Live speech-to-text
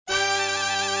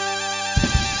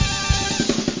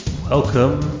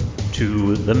Welcome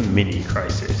to the Mini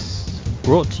Crisis,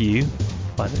 brought to you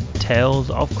by the Tales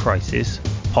of Crisis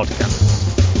podcast.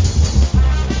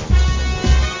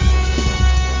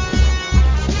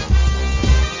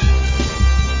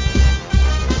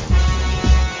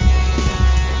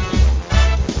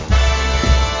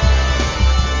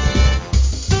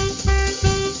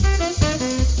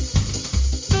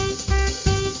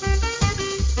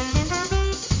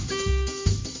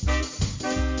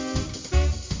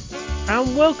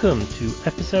 And welcome to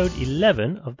episode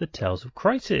 11 of the Tales of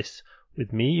Crisis,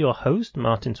 with me, your host,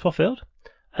 Martin Swaffield.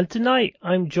 And tonight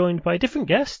I'm joined by a different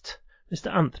guest,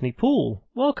 Mr. Anthony Poole.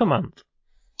 Welcome, Ant.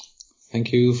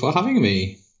 Thank you for having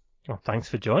me. Well, thanks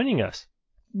for joining us.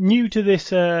 New to this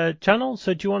channel,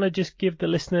 so do you want to just give the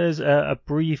listeners a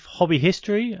brief hobby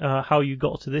history, how you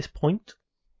got to this point?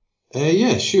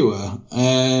 Yeah, sure.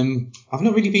 I've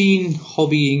not really been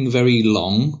hobbying very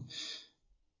long.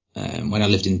 When I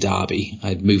lived in Derby,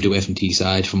 I'd moved away from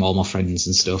Teesside from all my friends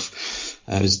and stuff.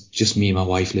 It was just me and my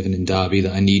wife living in Derby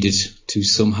that I needed to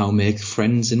somehow make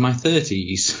friends in my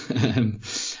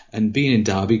 30s. And being in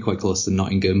Derby, quite close to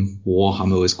Nottingham,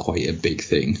 Warhammer was quite a big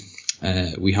thing.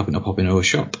 We happened to pop in our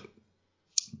shop.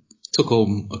 Took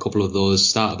home a couple of those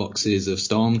starter boxes of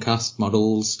Stormcast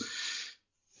models,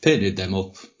 painted them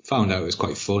up, found out it was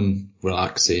quite fun,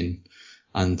 relaxing,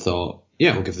 and thought,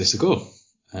 yeah, we'll give this a go.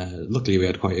 Luckily, we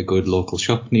had quite a good local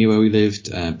shop near where we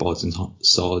lived, Boards and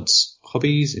Swords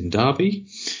Hobbies in Derby,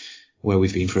 where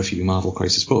we've been for a few Marvel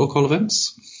Crisis Protocol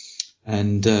events.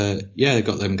 And I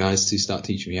got them guys to start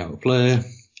teaching me how to play,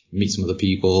 meet some other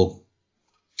people,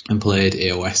 and played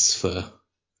AOS for,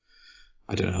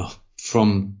 I don't know,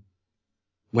 from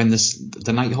when the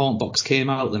Nighthaunt box came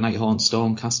out, the Nighthaunt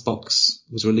Stormcast box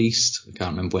was released. I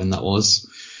can't remember when that was.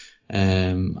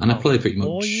 And I played pretty much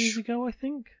 4 years ago, I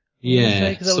think. Yeah,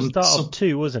 because that was start of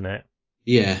 2, wasn't it?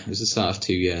 Yeah, it was the start of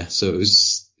 2. Yeah, so it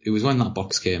was when that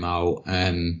box came out.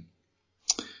 I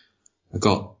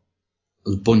got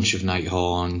a bunch of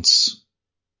Nighthaunts,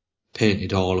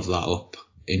 painted all of that up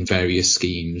in various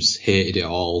schemes, hated it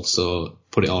all, so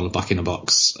put it all back in a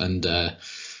box and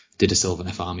did a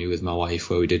Sylvaneth army with my wife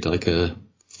where we did like a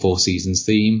 4 seasons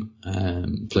theme,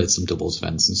 played some doubles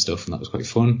events and stuff, and that was quite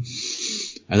fun.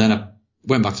 And then I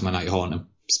went back to my Nighthaunt and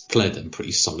played them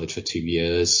pretty solid for 2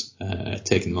 years,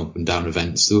 taking them up and down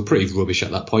events. They were pretty rubbish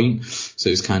at that point, so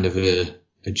it was kind of a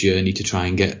journey to try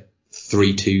and get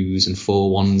 3 2s and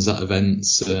 4 1s at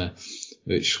events,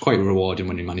 which is quite rewarding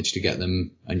when you manage to get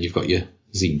them and you've got your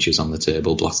Zinchas on the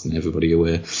table blasting everybody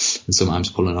away, and sometimes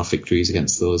pulling off victories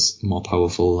against those more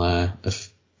powerful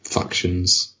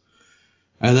factions.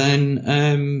 And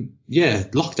then,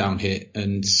 lockdown hit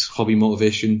and hobby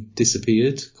motivation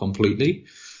disappeared completely.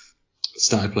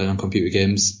 Started playing on computer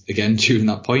games again during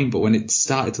that point, but when it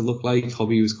started to look like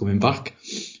hobby was coming back,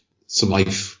 some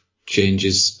life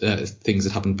changes, things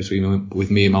that happened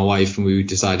with me and my wife, and we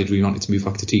decided we wanted to move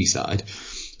back to Teesside.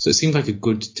 So it seemed like a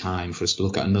good time for us to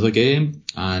look at another game,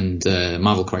 and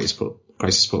Marvel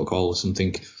Crisis Protocol was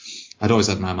something I'd always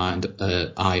had my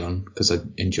eye on because I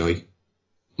enjoy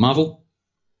Marvel.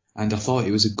 And I thought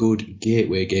it was a good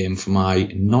gateway game for my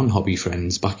non-hobby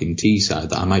friends back in Teesside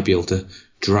that I might be able to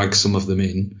drag some of them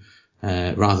in.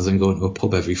 Rather than going to a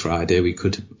pub every Friday, we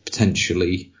could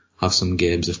potentially have some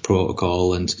games of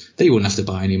Protocol, and they wouldn't have to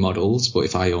buy any models, but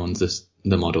if I owned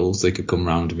the models, they could come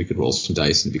round and we could roll some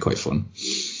dice and it'd be quite fun.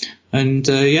 And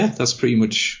that's pretty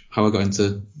much how I got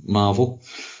into Marvel,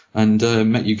 and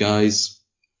met you guys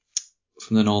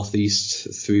from the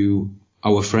Northeast through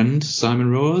our friend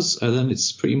Simon Rose, and then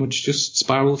it's pretty much just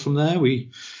spiraled from there. We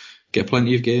get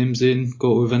plenty of games in,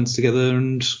 go to events together,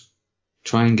 and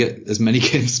try and get as many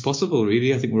games as possible,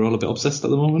 really. I think we're all a bit obsessed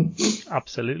at the moment.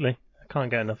 Absolutely. I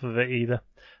can't get enough of it either.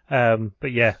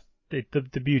 But yeah,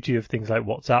 the beauty of things like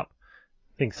WhatsApp,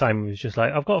 I think Simon was just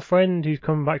like, I've got a friend who's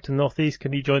coming back to the Northeast,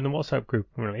 can he join the WhatsApp group?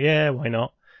 And we're like, yeah, why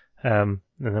not? And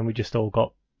then we just all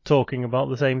got talking about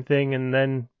the same thing and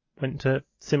then went to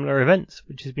similar events,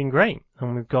 which has been great.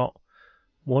 And we've got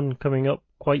one coming up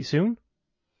quite soon.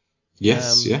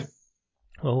 Yes, yeah.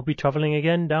 We'll be travelling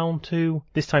again down to,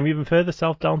 this time even further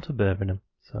south, down to Birmingham.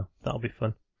 So that'll be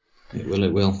fun. It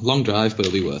will. Long drive, but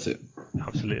it'll be worth it.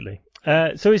 Absolutely.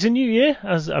 So it's a new year,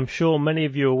 as I'm sure many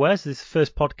of you are aware. So this is the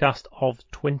first podcast of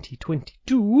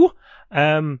 2022,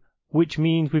 which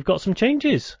means we've got some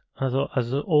changes, as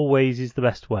always is the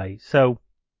best way. So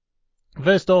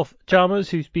first off, Chalmers,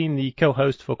 who's been the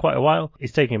co-host for quite a while,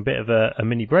 is taking a bit of a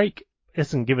mini break.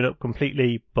 Hasn't given up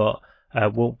completely, but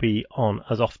won't be on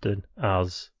as often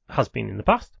as has been in the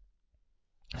past.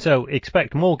 So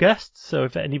expect more guests. So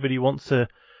if anybody wants to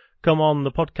come on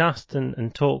the podcast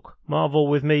and talk Marvel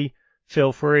with me,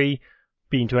 feel free.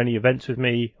 Been to any events with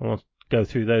me and want to go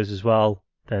through those as well,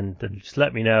 then just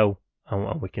let me know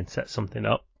and we can set something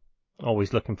up.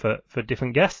 Always looking for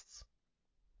different guests.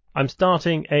 I'm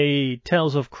starting a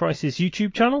Tales of Crisis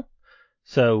YouTube channel.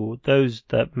 So those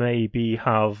that maybe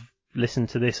have listened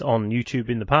to this on YouTube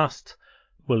in the past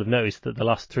will have noticed that the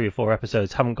last 3 or 4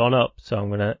 episodes haven't gone up. So I'm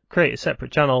going to create a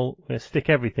separate channel. I'm going to stick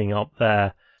everything up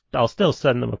there. I'll still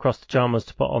send them across to Chalmers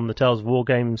to put on the Tales of War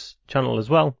Games channel as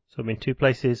well. So I'm in 2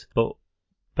 places. But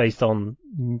based on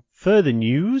further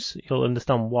news, you'll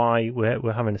understand why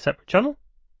we're having a separate channel.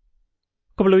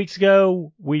 A couple of weeks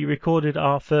ago, we recorded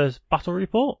our first battle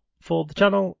report for the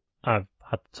channel. I've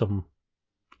had some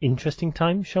interesting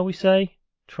time, shall we say,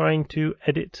 trying to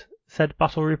edit said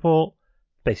battle report.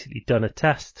 Basically done a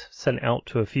test, sent it out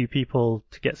to a few people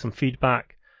to get some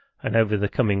feedback, and over the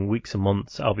coming weeks and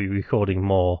months I'll be recording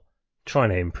more, trying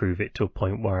to improve it to a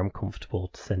point where I'm comfortable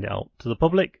to send it out to the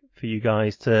public for you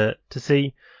guys to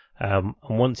see. And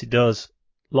once it does,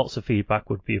 lots of feedback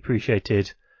would be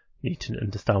appreciated. You need to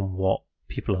understand what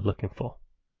people are looking for.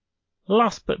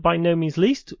 Last but by no means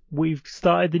least, we've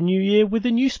started the new year with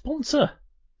a new sponsor.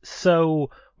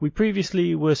 So we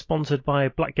previously were sponsored by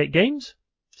Blackgate Games.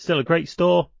 Still a great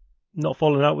store, not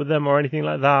falling out with them or anything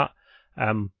like that.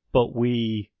 But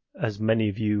we, as many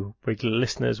of you regular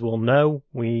listeners will know,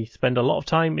 we spend a lot of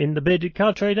time in the Bearded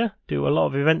Card Trader, do a lot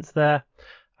of events there.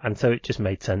 And so it just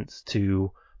made sense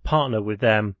to partner with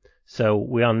them. So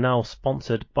we are now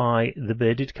sponsored by the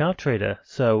Bearded Card Trader.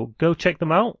 So go check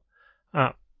them out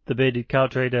at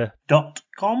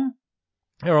thebeardedcardtrader.com.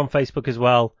 They're on Facebook as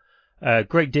well.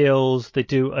 Great deals. They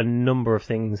do a number of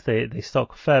things. They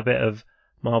stock a fair bit of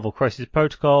Marvel Crisis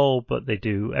Protocol, but they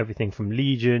do everything from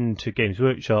Legion to Games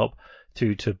Workshop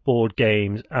to board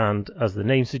games, and as the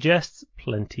name suggests,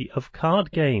 plenty of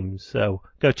card games. So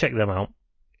go check them out.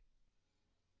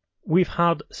 We've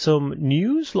had some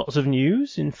news, lots of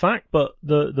news, in fact, but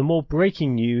the more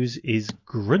breaking news is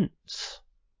Grunts.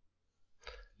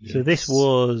 Yes. So this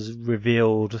was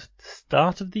revealed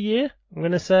start of the year, I'm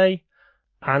going to say,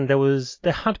 and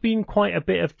there had been quite a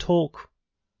bit of talk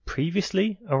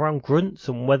previously around Grunts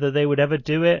and whether they would ever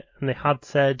do it, and they had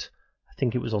said, I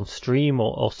think it was on stream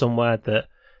or somewhere, that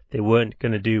they weren't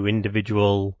going to do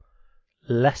individual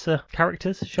lesser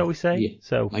characters, shall we say? Yeah,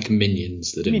 so like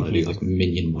minions. They didn't want to do like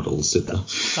minion models, did they?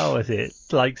 How is it?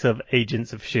 Likes of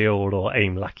Agents of S.H.I.E.L.D. or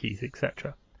AIM lackeys,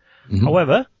 etc. Mm-hmm.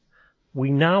 However,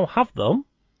 we now have them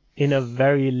in a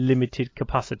very limited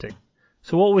capacity.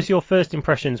 So what was your first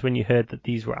impressions when you heard that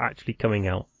these were actually coming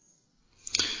out?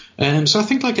 So I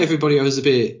think, like everybody, I was a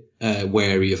bit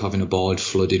wary of having a board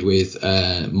flooded with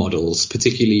models,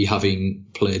 particularly having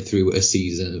played through a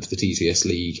season of the TCS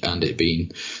League and it being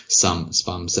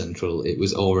spam central. It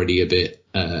was already a bit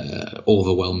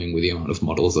overwhelming with the amount of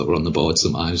models that were on the board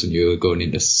sometimes when you were going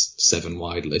into 7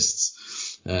 wide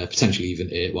lists, potentially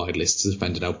even 8 wide lists,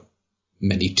 depending how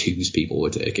many 2s people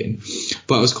were taking.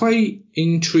 But I was quite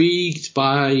intrigued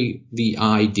by the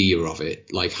idea of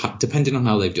it, like depending on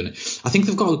how they've done it. I think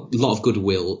they've got a lot of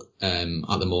goodwill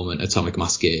at the moment, Atomic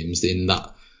Mass Games, in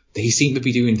that they seem to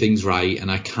be doing things right,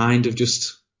 and I kind of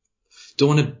just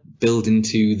don't want to build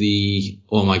into the,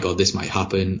 oh my god, this might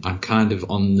happen. I'm kind of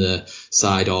on the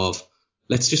side of,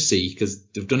 let's just see, because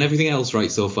they've done everything else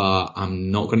right so far.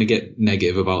 I'm not going to get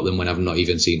negative about them when I've not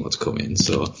even seen what's coming.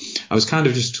 So I was kind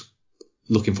of just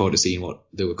looking forward to seeing what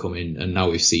they were coming, and now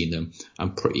we've seen them.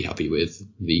 I'm pretty happy with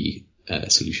the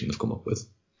solution they've come up with.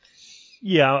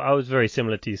 Yeah, I was very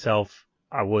similar to yourself.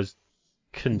 I was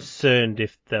concerned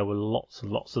if there were lots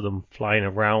and lots of them flying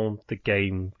around, the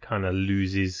game kind of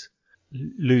loses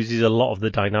a lot of the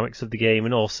dynamics of the game,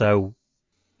 and also,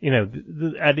 you know,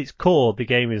 at its core, the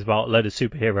game is about a load of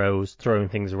superheroes throwing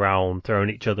things around, throwing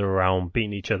each other around,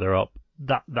 beating each other up.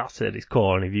 That's at its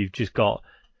core, and if you've just got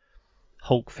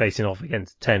Hulk facing off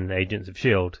against 10 Agents of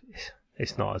S.H.I.E.L.D.,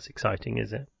 it's not as exciting,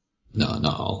 is it? No,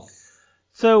 not at all.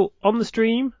 So, on the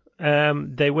stream,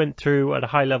 they went through at a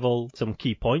high level some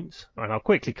key points, and I'll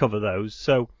quickly cover those.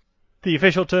 So, the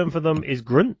official term for them is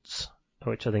Grunts,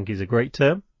 which I think is a great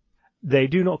term. They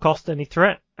do not cost any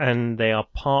threat, and they are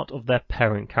part of their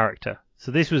parent character.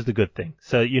 So this was the good thing.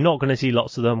 So you're not going to see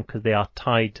lots of them because they are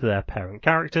tied to their parent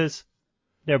characters.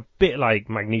 They're a bit like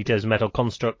Magneto's metal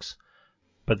constructs,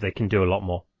 but they can do a lot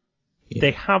more. Yeah.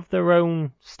 They have their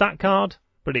own stat card,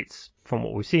 but it's, from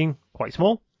what we've seen, quite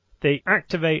small. They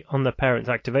activate on their parent's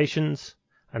activations,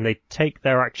 and they take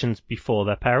their actions before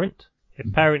their parent.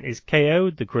 If parent is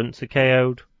KO'd, the Grunts are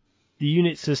KO'd. The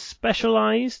units are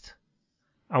specialized,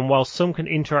 and while some can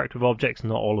interact with objects,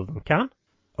 not all of them can.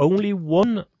 Only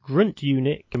one Grunt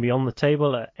unit can be on the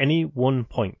table at any one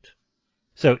point.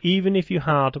 So even if you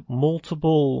had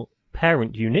multiple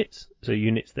parent units, so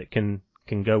units that can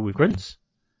go with grunts,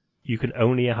 you can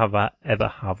only ever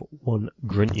have one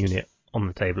grunt unit on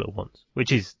the table at once,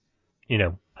 which is,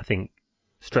 I think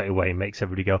straight away makes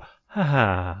everybody go, ha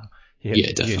ha.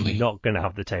 Yeah, definitely. You're not going to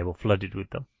have the table flooded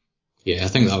with them. Yeah, I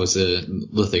think that was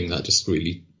the thing that just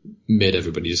really made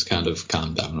everybody just kind of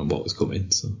calm down on what was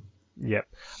coming. So. Yep.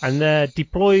 And they're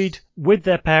deployed with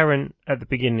their parent at the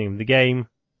beginning of the game,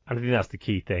 and I think that's the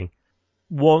key thing.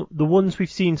 The ones we've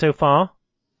seen so far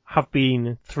have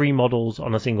been 3 models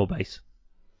on a single base.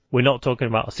 We're not talking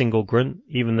about a single grunt,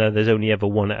 even though there's only ever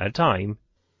one at a time.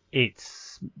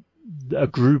 It's a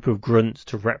group of grunts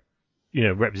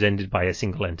represented by a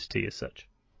single entity as such.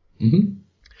 Mm-hmm.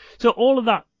 So all of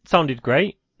that sounded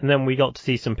great, and then we got to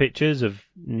see some pictures of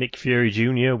Nick Fury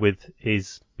Jr. with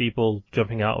his people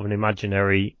jumping out of an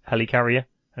imaginary helicarrier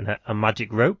and a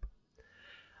magic rope.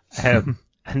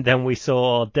 And then we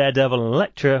saw Daredevil and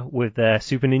Elektra with their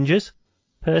super ninjas.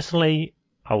 Personally,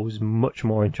 I was much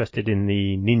more interested in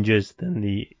the ninjas than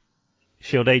the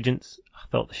shield agents. I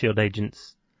thought the shield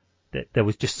agents, there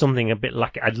was just something a bit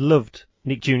like I'd loved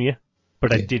Nick Jr.,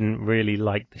 but I didn't really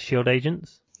like the shield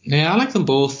agents. Yeah, I like them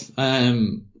both.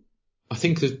 I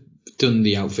think they've done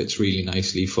the outfits really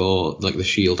nicely for like the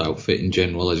shield outfit in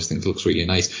general. I just think it looks really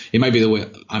nice. It might be the way,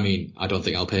 I don't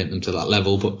think I'll paint them to that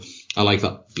level, but I like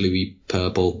that bluey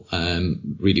purple.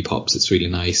 Really pops. It's really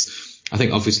nice. I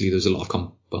think obviously there's a lot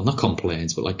of not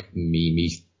complaints, but like meme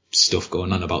stuff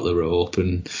going on about the rope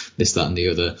and this, that and the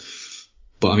other.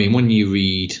 But I mean, when you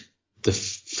read the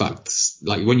facts,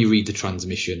 like when you read the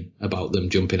transmission about them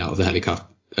jumping out of the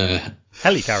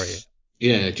helicarrier.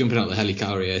 Yeah, jumping out of the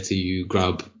helicarrier to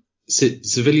grab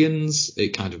civilians,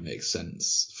 it kind of makes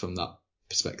sense from that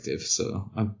perspective.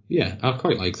 So I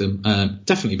quite like them.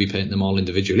 Definitely be painting them all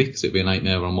individually because it'd be a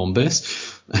nightmare on one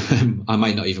base. I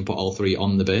might not even put all 3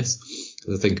 on the base.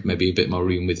 I think maybe a bit more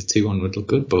room with the 2 on would look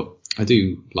good, but I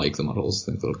do like the models.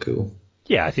 I think they look cool.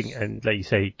 Yeah, I think, and like you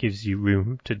say, it gives you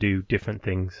room to do different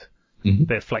things. Mm-hmm. A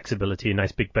bit of flexibility, a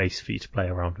nice big base for you to play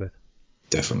around with.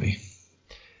 Definitely.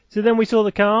 So then we saw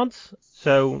the cards.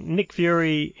 So Nick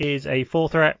Fury is a 4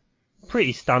 threat.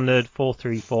 Pretty standard,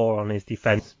 4-3-4 on his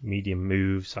defense, medium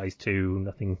move, size 2,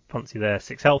 nothing fancy there,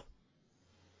 6 health.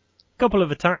 Couple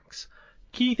of attacks.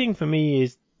 Key thing for me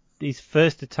is his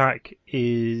first attack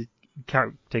is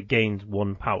character gains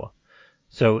 1 power.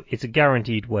 So it's a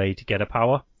guaranteed way to get a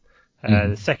power.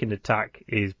 The second attack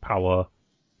is power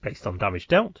based on damage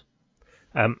dealt.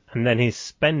 And then his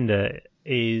spender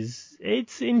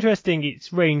it's interesting,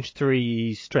 it's range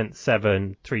 3, strength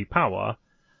 7, 3 power.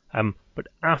 But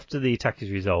after the attack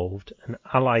is resolved, an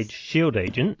allied shield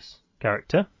agent's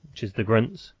character, which is the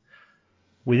grunts,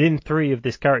 within 3 of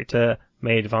this character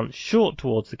may advance short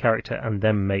towards the character and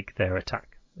then make their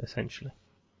attack, essentially.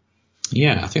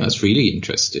 Yeah, I think that's really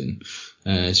interesting.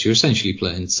 So you're essentially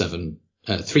playing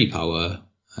 3 power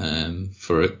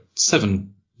for a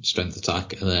 7 strength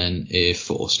attack and then a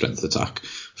 4 strength attack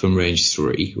from range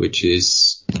 3, which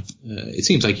is, it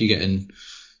seems like you're getting,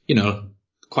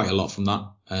 quite a lot from that.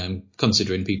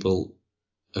 Considering people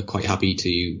are quite happy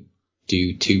to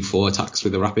do 2 4 attacks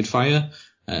with a rapid fire,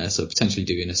 so potentially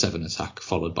doing a 7 attack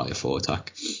followed by a 4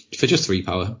 attack for just 3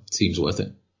 power seems worth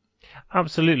it.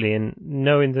 Absolutely, and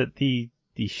knowing that the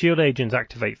shield agents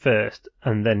activate first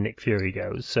and then Nick Fury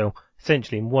goes, so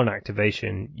essentially in one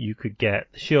activation you could get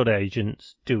the shield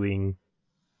agents doing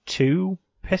 2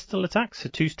 pistol attacks, so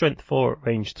 2 strength 4 at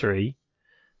range 3,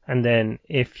 and then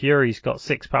if Fury's got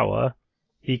 6 power,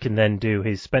 he can then do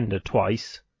his spender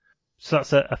twice. So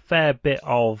that's a fair bit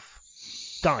of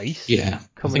dice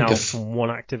coming out from one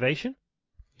activation.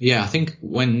 Yeah, I think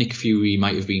when Nick Fury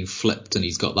might have been flipped and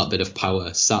he's got that bit of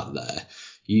power sat there,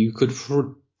 you could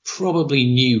probably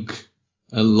nuke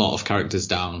a lot of characters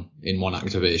down in one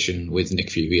activation with Nick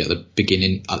Fury at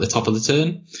the top of the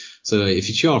turn. So if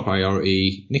it's your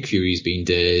priority, Nick Fury's been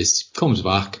dazed, comes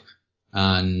back,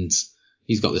 and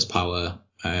he's got this power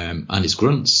and his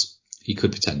grunts, he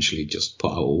could potentially just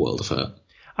put out a world of hurt.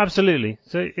 Absolutely.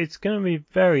 So it's going to be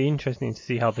very interesting to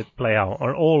see how they play out.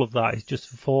 And all of that is just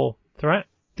for 4 threat.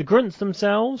 The grunts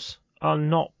themselves are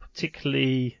not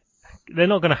particularly... They're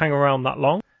not going to hang around that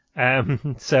long.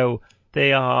 So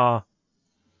they are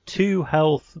 2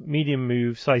 health, medium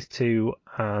move, size 2,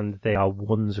 and they are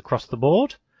 1s across the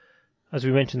board. As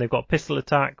we mentioned, they've got pistol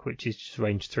attack, which is just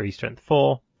range 3, strength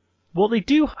 4. What they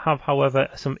do have, however,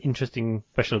 are some interesting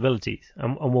special abilities,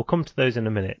 and we'll come to those in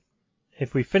a minute.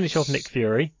 If we finish off Nick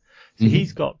Fury, so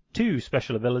he's got 2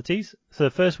 special abilities. So the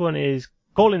first one is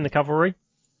Call in the Cavalry,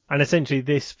 and essentially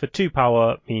this, for 2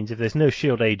 power, means if there's no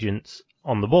shield agents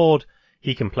on the board,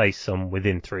 he can place some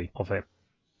within 3 of him.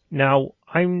 Now,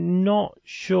 I'm not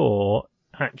sure,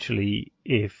 actually,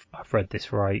 if I've read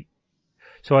this right.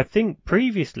 So I think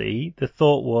previously the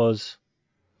thought was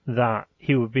that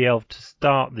he would be able to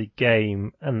start the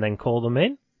game and then call them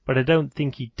in, but I don't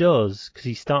think he does, because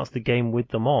he starts the game with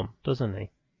them on, doesn't he?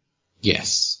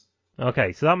 Yes.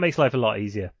 Okay, so that makes life a lot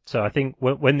easier. So I think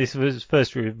when this was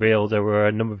first revealed, there were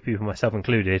a number of people, myself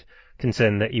included,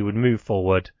 concerned that he would move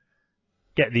forward,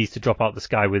 get these to drop out the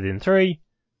sky within 3,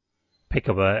 pick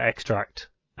up an extract,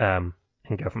 and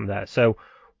go from there. So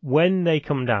when they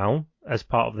come down, as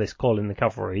part of this call in the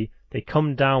cavalry, they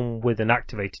come down with an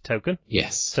activated token.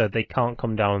 Yes. So they can't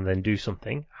come down and then do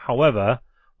something. However,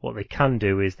 what they can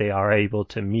do is they are able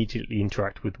to immediately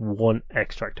interact with one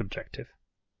extract objective.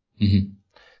 Mm-hmm.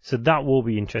 So that will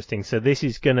be interesting. So this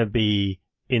is going to be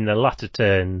in the latter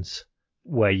turns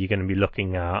where you're going to be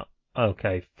looking at,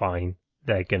 okay, fine,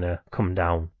 they're going to come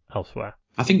down elsewhere.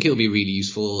 I think it'll be really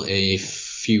useful if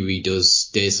Fury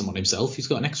does daze someone himself who's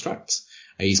got an extract.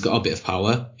 He's got a bit of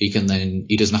power. He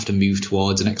doesn't have to move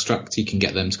towards an extract. He can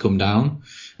get them to come down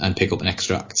and pick up an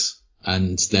extract.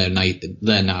 And they're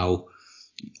now,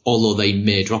 although they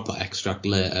may drop that extract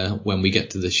later when we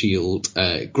get to the shield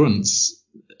grunts,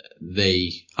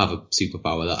 they have a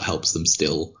superpower that helps them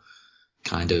still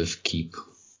kind of keep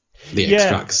the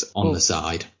extracts on the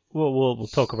side. We'll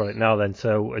talk about it now then.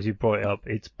 So as you brought it up,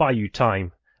 it's buy you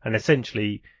time. And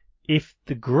essentially, if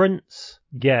the grunts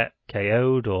get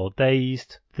KO'd or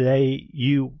dazed,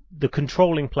 the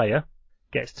controlling player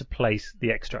gets to place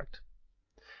the extract.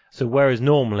 So whereas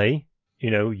normally,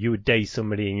 you would daze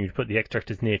somebody and you'd put the extract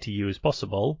as near to you as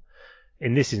possible,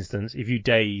 in this instance, if you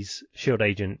daze Shield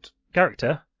Agent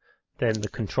character, then the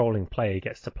controlling player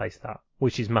gets to place that,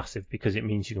 which is massive because it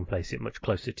means you can place it much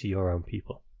closer to your own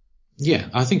people. Yeah,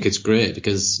 I think it's great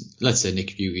because let's say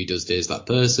Nick Fury does daze that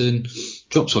person,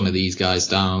 drops one of these guys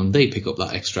down, they pick up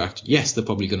that extract. Yes, they're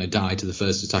probably going to die to the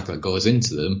first attack that goes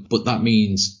into them, but that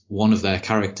means one of their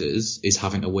characters is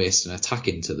having to waste an attack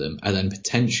into them and then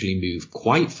potentially move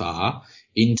quite far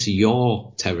into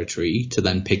your territory to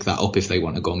then pick that up if they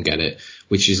want to go and get it,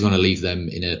 which is going to leave them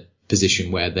in a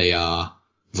position where they are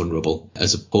vulnerable,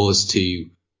 as opposed to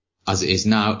as it is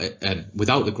now,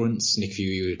 without the grunts, Nick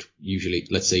Fury would usually,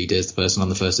 let's say he dares the person on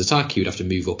the first attack, he would have to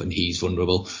move up and he's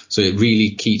vulnerable. So it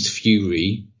really keeps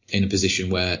Fury in a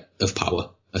position of power,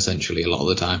 essentially, a lot of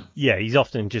the time. Yeah, he's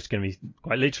often just going to be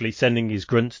quite literally sending his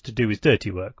grunts to do his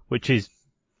dirty work, which is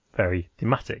very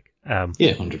thematic. Yeah,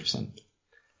 100%.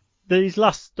 His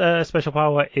last special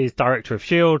power is Director of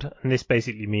S.H.I.E.L.D., and this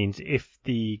basically means if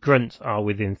the grunts are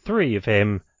within 3 of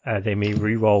him, they may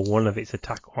reroll one of its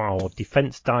attack or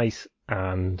defense dice,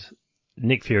 and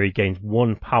Nick Fury gains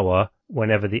 1 power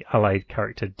whenever the allied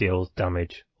character deals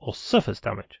damage or suffers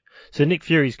damage. So Nick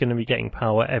Fury is going to be getting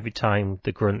power every time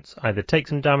the grunts either take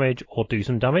some damage or do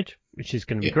some damage, which is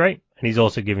going to be great. And he's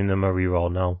also giving them a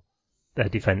reroll now. Their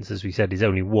defense, as we said, is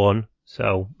only 1,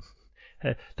 so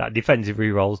that defensive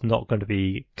reroll is not going to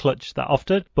be clutched that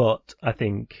often, but I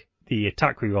think the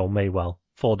attack reroll may well.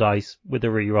 4 dice with a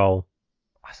reroll.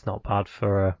 That's not bad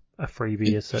for a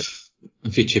freebie as such.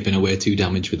 If you're chipping away 2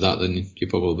 damage with that, then you're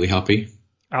probably happy.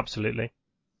 Absolutely.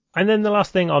 And then the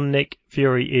last thing on Nick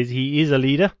Fury is he is a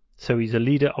leader. So he's a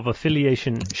leader of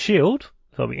Affiliation S.H.I.E.L.D.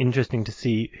 So it'll be interesting to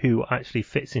see who actually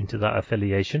fits into that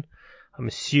affiliation. I'm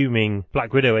assuming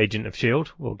Black Widow, Agent of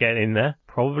S.H.I.E.L.D. will get in there.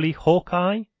 Probably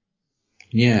Hawkeye.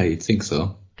 Yeah, you'd think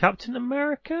so. Captain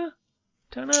America?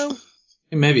 Don't know.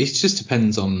 Maybe it just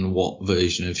depends on what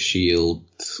version of S.H.I.E.L.D.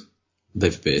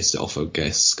 they've based it off, I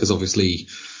guess, because obviously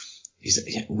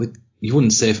you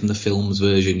wouldn't say from the film's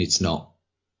version he's not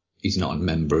a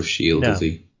member of S.H.I.E.L.D., is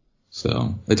he?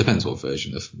 So it depends what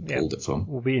version they've pulled it from.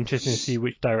 Will be interesting to see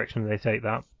which direction they take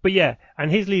that. But yeah, and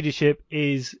his leadership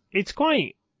it's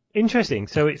quite interesting.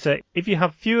 So it's if you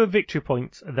have fewer victory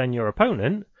points than your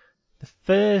opponent, the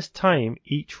first time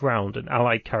each round an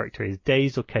allied character is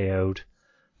dazed or KO'd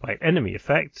by an enemy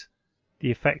effect,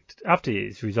 the effect after it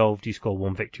is resolved, you score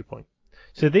 1 victory point.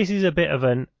 So this is a bit of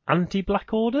an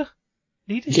anti-Black Order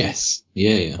leadership. Yes,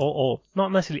 yeah. Or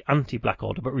not necessarily anti-Black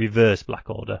Order, but reverse Black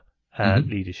Order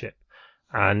leadership.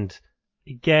 And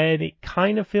again, it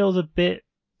kind of feels a bit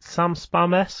Sam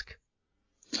Spam-esque,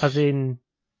 as in,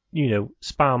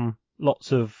 spam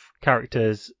lots of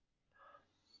characters,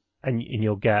 and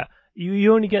you'll get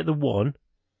you only get the 1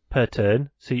 per turn,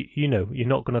 so you're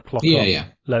not going to clock up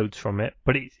loads from it,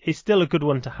 but it's still a good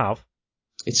one to have.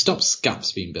 It stops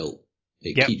gaps being built.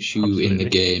 It keeps you in the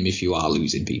game if you are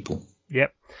losing people.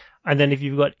 Yep. And then if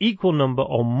you've got equal number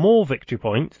or more victory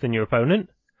points than your opponent,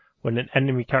 When an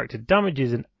enemy character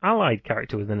damages an allied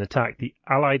character with an attack, the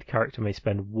allied character may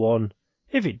spend 1.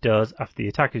 If it does, after the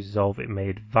attack is resolved, it may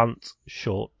advance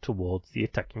short towards the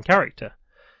attacking character.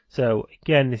 So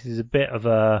again, this is a bit of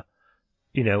a,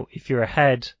 if you're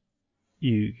ahead,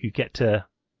 you get to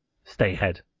stay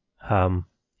ahead.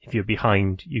 If you're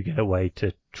behind, you get a way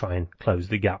to try and close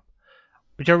the gap,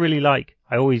 which I really like.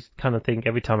 I always kind of think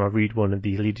every time I read one of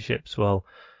these leaderships, well,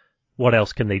 what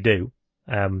else can they do?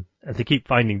 And they keep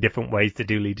finding different ways to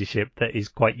do leadership that is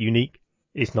quite unique.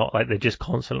 It's not like they're just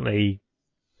constantly,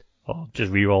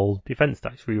 just reroll defense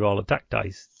dice, reroll attack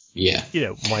dice. Yeah.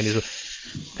 Mine as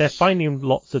well. They're finding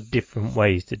lots of different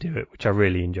ways to do it, which I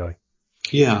really enjoy.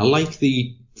 Yeah, I like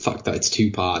the fact that it's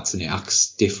 2 parts and it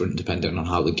acts different depending on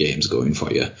how the game's going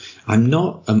for you. I'm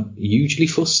not hugely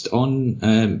fussed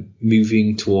on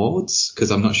moving towards,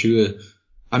 because I'm not sure.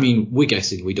 I mean, we're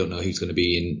guessing, we don't know who's going to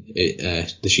be in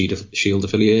the Shield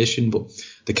affiliation, but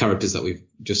the characters that we've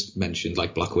just mentioned,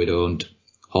 like Black Widow and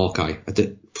Hawkeye,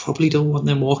 probably don't want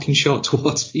them walking short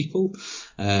towards people.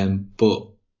 But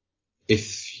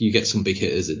if you get some big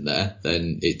hitters in there,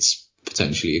 then it's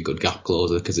potentially a good gap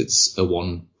closer, because it's a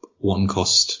one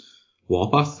cost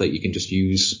warpath that you can just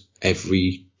use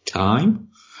every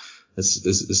time,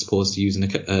 as opposed to using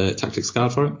a tactics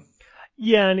card for it.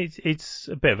 Yeah, and it's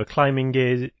a bit of a climbing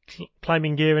gear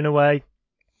in a way.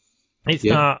 It's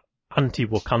that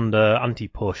anti-Wakanda,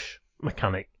 anti-push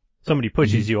mechanic. Somebody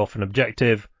pushes you off an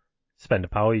objective, spend a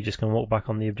power, you just can walk back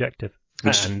on the objective.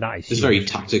 And that is it's very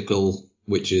tactical,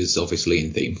 which is obviously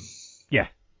in theme. Yeah,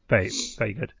 very,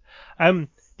 very good.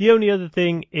 The only other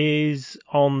thing is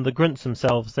on the grunts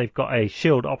themselves, they've got a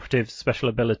shield operative special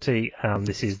ability, and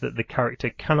this is that the character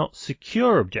cannot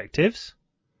secure objectives,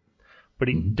 but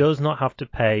it does not have to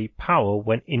pay power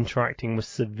when interacting with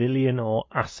civilian or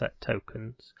asset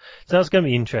tokens. So that's going to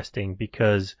be interesting,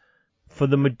 because for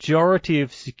the majority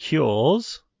of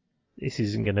secures, this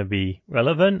isn't going to be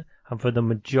relevant, and for the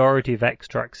majority of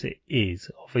extracts it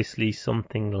is. Obviously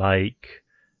something like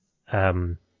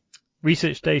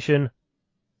Research Station,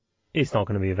 it's not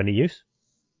going to be of any use.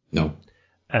 No.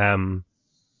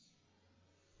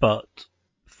 But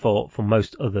for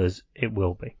most others, it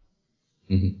will be.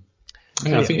 Mm-hmm.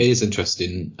 Yeah, I think it is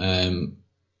interesting,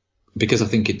 because I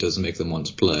think it does make them want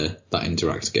to play that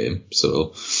interact game.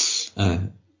 So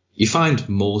you find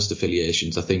most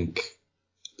affiliations, I think,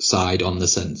 side on the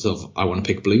sense of, I want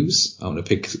to pick blues, I want to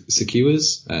pick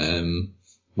secures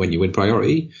when you win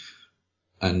priority,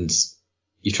 and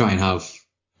you try and have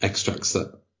extracts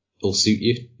that will suit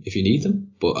you if you need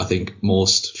them. But I think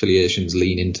most affiliations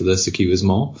lean into the secures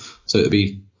more. So it'd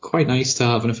be quite nice to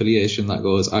have an affiliation that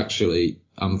goes, actually,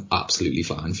 I'm absolutely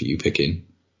fine for you picking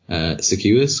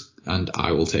secures, and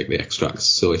I will take the extracts.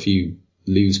 So if you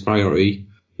lose priority,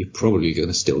 you're probably going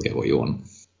to still get what you want.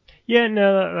 Yeah,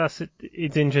 no,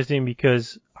 it's interesting,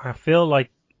 because I feel like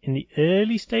in the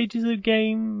early stages of the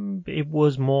game, it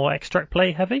was more extract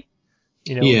play heavy.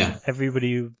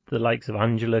 Everybody, the likes of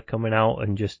Angela coming out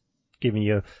and just giving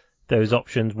you those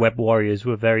options. Web Warriors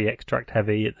were very extract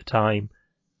heavy at the time.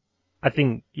 I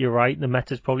think you're right, the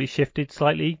meta's probably shifted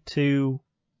slightly to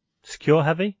secure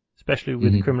heavy, especially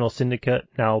with Criminal Syndicate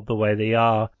now the way they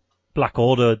are. Black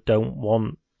Order don't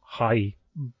want high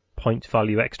points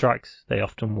value extracts. They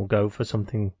often will go for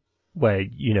something where,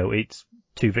 it's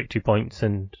 2 victory points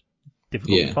and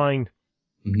difficult to find.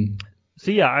 Mm-hmm.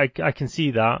 So yeah, I can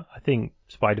see that. I think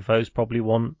Spider-Foes probably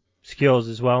want secures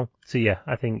as well. So yeah,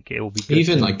 I think it will be good.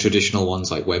 Even like traditional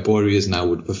ones like Web Warriors now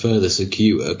would prefer the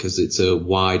secure, because it's a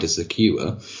wider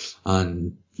secure,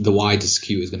 and the wider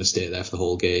secure is going to stay there for the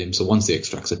whole game. So once the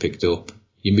extracts are picked up,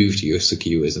 you move to your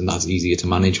secures, and that's easier to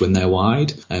manage when they're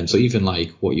wide. So even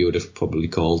like what you would have probably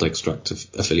called extract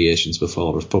affiliations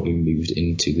before have probably moved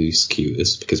into the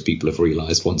secures, because people have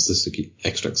realised once the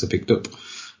extracts are picked up,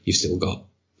 you've still got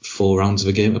 4 rounds of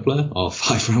a game to play, or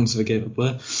 5 rounds of a game to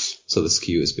play. So the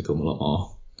secures become a lot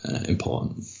more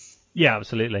important. Yeah,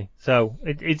 absolutely. So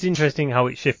it's interesting how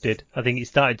it shifted. I think it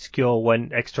started secure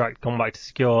when extract come back to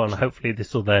secure, and hopefully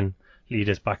this will then lead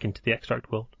us back into the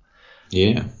extract world.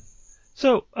 Yeah.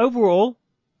 So overall,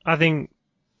 I think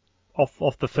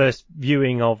off the first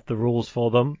viewing of the rules for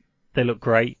them, they look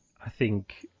great. I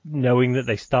think knowing that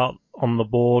they start on the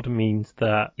board means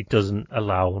that it doesn't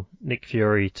allow Nick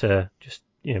Fury to just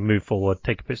move forward,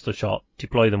 take a pistol shot,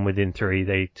 deploy them within 3,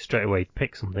 they straight away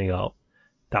pick something up.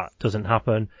 That doesn't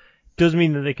happen. Does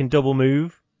mean that they can double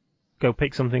move, go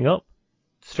pick something up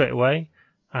straight away,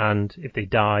 and if they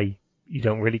die, you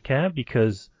don't really care,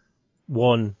 because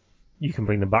 1, you can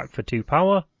bring them back for 2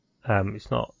 power.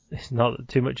 It's not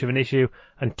too much of an issue,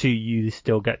 and 2, you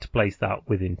still get to place that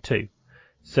within 2.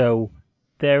 So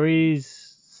there is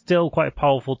still quite a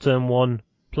powerful turn 1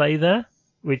 play there,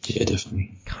 which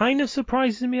definitely kind of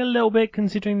surprises me a little bit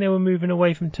considering they were moving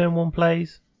away from turn 1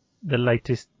 plays. The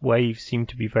latest wave seemed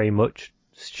to be very much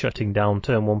shutting down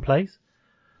turn 1 plays.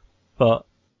 But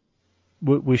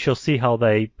we shall see how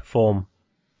they perform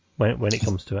when it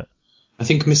comes to it. I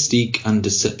think Mystique and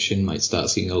Deception might start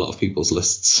seeing a lot of people's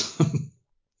lists.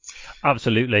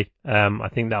 Absolutely. I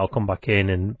think that'll come back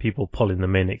in, and people pulling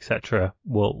them in, etc.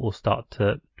 will start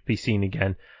to be seen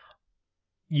again.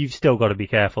 You've still got to be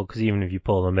careful because even if you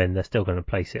pull them in, they're still going to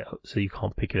place it up, so you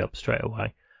can't pick it up straight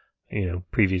away.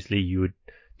 Previously you would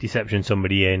Deception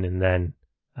somebody in and then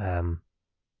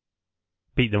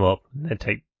beat them up and then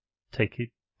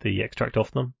take the extract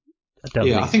off them.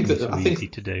 I think that's easy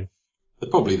to do.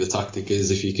 Probably the tactic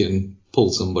is if you can pull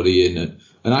somebody in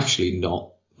and actually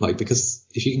not, because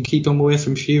if you can keep them away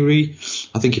from Fury,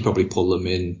 I think you probably pull them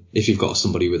in. If you've got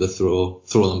somebody with a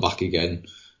throw them back again,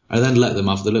 and then let them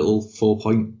have the little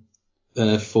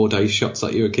 4 dice shots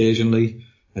at you occasionally,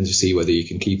 and just see whether you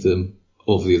can keep them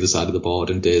over the other side of the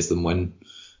board and daze them when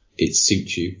it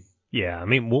suits you. Yeah, I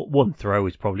mean, one throw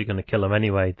is probably going to kill them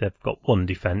anyway. They've got 1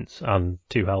 defense and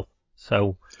 2 health,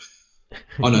 so.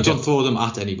 Oh no, don't throw them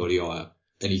at anybody or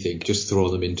anything. Just throw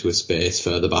them into a space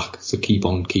further back. So keep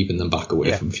on keeping them back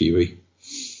away from Fury.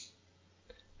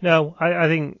 No, I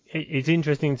think it's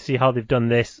interesting to see how they've done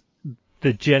this.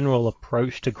 The general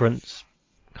approach to grunts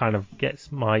kind of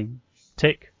gets my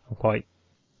tick. I'm quite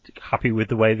happy with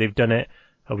the way they've done it.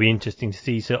 It'll be interesting to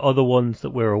see. So other ones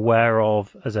that we're aware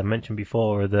of, as I mentioned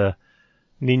before, are the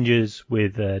ninjas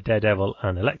with Daredevil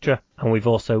and Elektra. And we've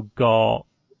also got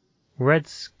Red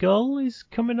Skull is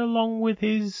coming along with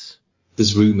his...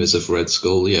 There's rumours of Red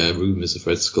Skull, rumours of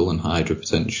Red Skull and Hydra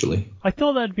potentially. I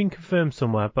thought that had been confirmed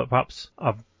somewhere, but perhaps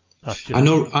I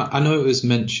know it was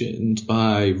mentioned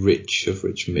by Rich of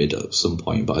Rich Mid at some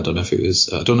point, but I don't know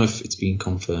if it's been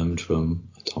confirmed from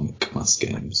Atomic Mass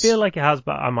Games. I feel like it has,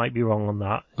 but I might be wrong on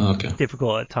that. Okay. It's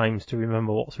difficult at times to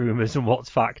remember what's rumours and what's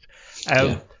fact.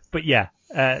 But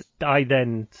I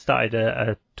then started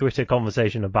a Twitter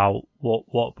conversation about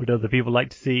what would other people like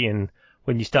to see, and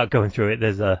when you start going through it,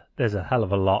 there's a hell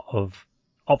of a lot of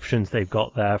options they've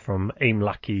got there, from aim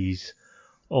lackeys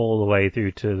all the way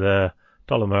through to the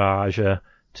Dollar Mirage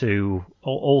to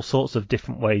all sorts of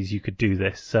different ways you could do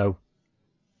this. So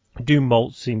Doom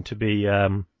bolts seem to be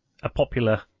a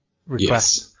popular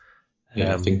request. Yes.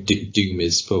 Yeah, I think Doom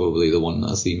is probably the one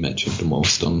that's been mentioned the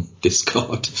most on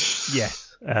Discord.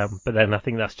 Yes. But then I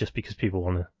think that's just because people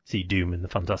want to see Doom in the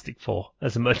Fantastic Four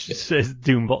as much as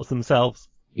Doom bots themselves.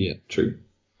 Yeah, true.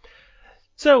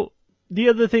 So, the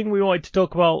other thing we wanted to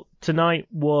talk about tonight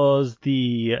was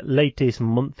the latest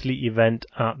monthly event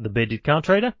at the Bearded Card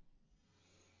Trader.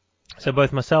 So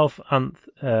both myself and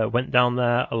went down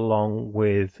there along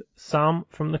with Sam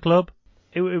from the club.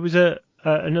 It was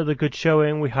another good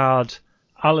showing. We had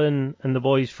Alan and the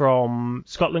boys from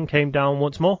Scotland came down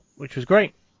once more, which was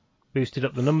great. Boosted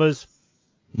up the numbers.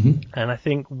 Mm-hmm. And I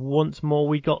think once more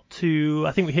we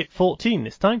hit 14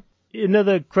 this time.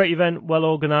 Another great event, well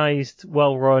organised,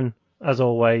 well run, as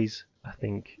always. I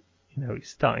think, it's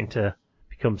starting to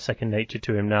become second nature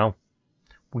to him now.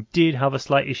 We did have a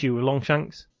slight issue with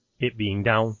Longshanks, it being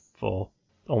down for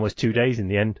almost 2 days in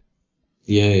the end.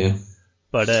 Yeah.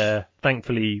 But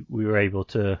thankfully we were able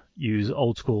to use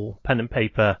old school pen and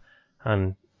paper,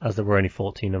 and as there were only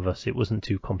 14 of us, it wasn't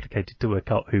too complicated to work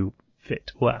out who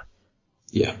fit where.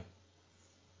 Yeah.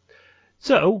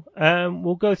 So,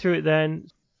 we'll go through it then.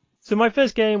 So my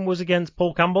first game was against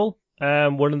Paul Campbell,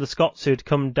 one of the Scots who'd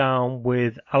come down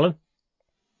with Alan,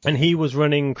 and he was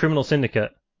running Criminal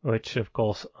Syndicate, which of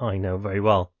course I know very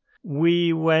well.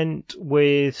 We went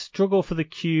with Struggle for the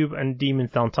Cube and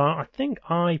Demons Downtown. I think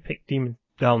I picked Demons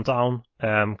Downtown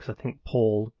because I think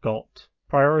Paul got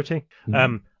priority,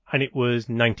 and it was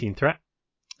 19 threat.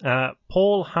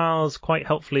 Paul has quite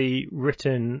helpfully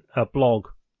written a blog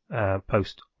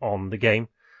post on the game,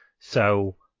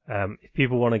 so if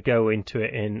people want to go into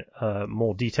it in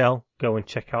more detail, go and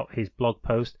check out his blog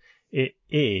post. It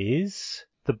is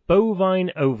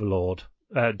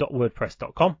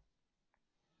thebovineoverlord.wordpress.com.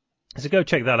 So go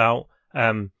check that out.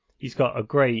 He's got a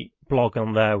great blog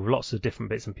on there with lots of different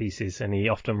bits and pieces, and he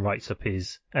often writes up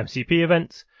his MCP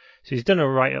events. So he's done a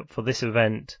write-up for this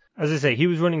event. As I say, he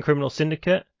was running Criminal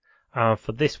Syndicate.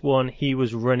 For this one, he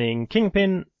was running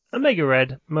Kingpin, Omega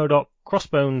Red, MODOK,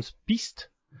 Crossbones, Beast.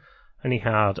 And he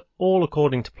had All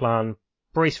According to Plan,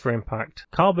 Brace for Impact,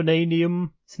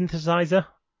 Carbonanium Synthesizer,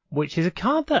 which is a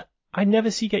card that I never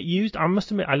see get used. I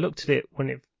must admit, I looked at it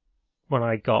when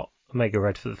I got Omega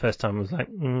Red for the first time. I was like,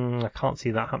 I can't see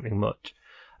that happening much.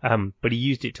 but he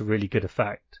used it to really good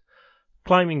effect.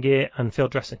 Climbing gear and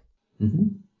field dressing. Mm-hmm.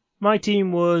 My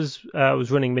team was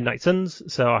running Midnight Suns,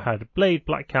 so I had Blade,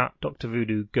 Black Cat, Dr.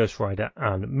 Voodoo, Ghost Rider,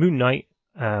 and Moon Knight.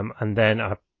 And then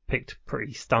I picked a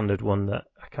pretty standard one that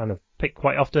I kind of pick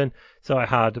quite often. So I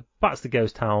had Bats the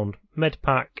Ghost Hound, Med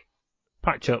Pack,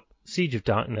 Patch Up, Siege of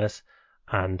Darkness,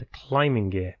 and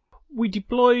Climbing Gear. We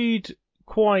deployed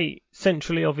quite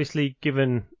centrally, obviously,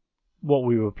 given what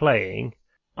we were playing.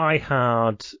 I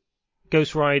had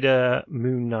Ghost Rider,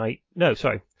 Moon Knight. No,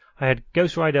 sorry. I had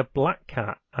Ghost Rider, Black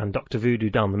Cat, and Dr. Voodoo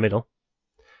down the middle,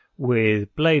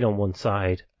 with Blade on one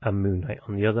side and Moon Knight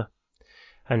on the other.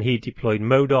 And he deployed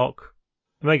MODOK,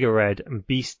 Omega Red, and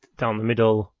Beast down the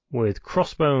middle, with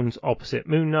Crossbones opposite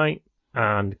Moon Knight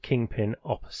and Kingpin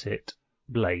opposite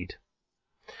Blade.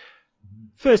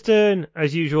 First turn,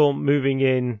 as usual, moving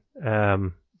in,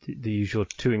 the usual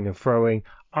toing and froing.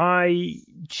 I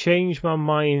changed my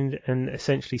mind and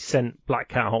essentially sent Black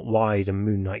Cat out wide and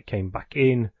Moon Knight came back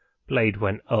in. Blade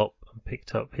went up and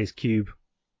picked up his cube.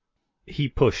 He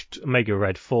pushed Omega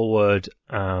Red forward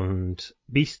and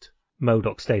Beast.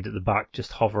 MODOK stayed at the back,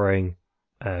 just hovering.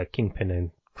 Kingpin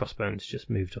and Crossbones just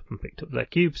moved up and picked up their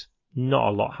cubes. Not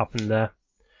a lot happened there.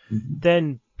 Mm-hmm.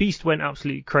 Then Beast went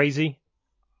absolutely crazy.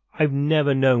 I've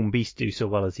never known Beast do so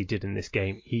well as he did in this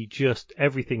game.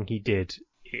 Everything he did,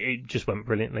 it just went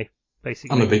brilliantly,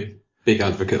 basically. I'm a big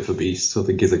advocate for Beast. I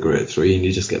think he's a great 3 and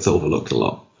he just gets overlooked a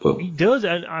lot. But he does,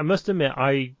 and I must admit,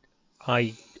 I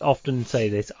often say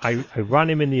this. I ran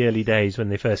him in the early days when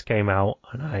they first came out,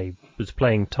 and I was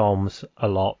playing Toms a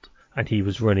lot, and he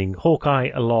was running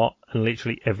Hawkeye a lot, and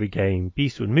literally every game,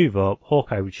 Beast would move up,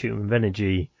 Hawkeye would shoot him with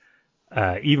energy.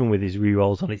 Even with his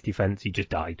rerolls on his defense, he just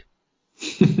died.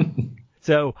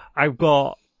 So I've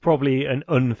got probably an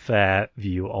unfair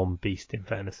view on Beast, in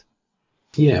fairness.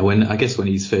 Yeah, when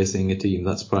he's facing a team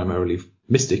that's primarily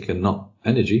Mystic and not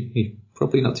energy, he's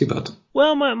probably not too bad.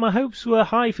 Well, my hopes were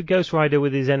high for Ghost Rider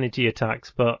with his energy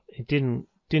attacks, but it didn't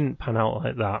pan out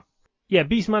like that. Yeah,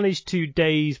 Beast managed to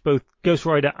daze both Ghost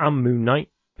Rider and Moon Knight,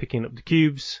 picking up the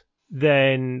cubes.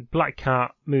 Then Black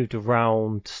Cat moved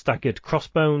around, staggered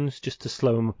Crossbones just to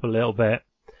slow him up a little bit.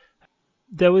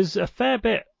 There was a fair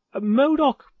bit.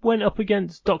 MODOK went up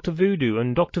against Dr. Voodoo,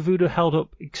 and Dr. Voodoo held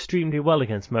up extremely well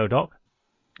against MODOK,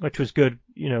 which was good.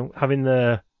 You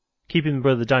know, keeping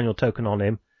Brother Daniel token on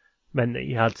him meant that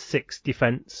he had 6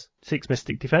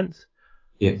 Mystic defense.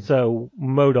 Yeah. So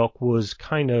MODOK was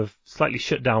kind of slightly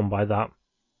shut down by that,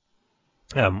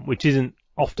 which isn't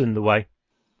often the way.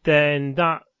 Then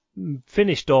that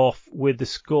finished off with the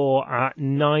score at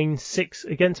 9-6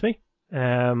 against me.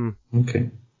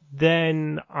 Okay.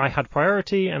 Then I had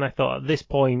priority, and I thought at this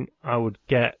point I would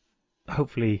get,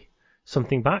 hopefully,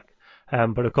 something back.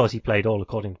 But of course he played all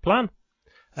according to plan.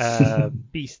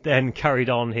 Beast then carried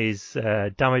on his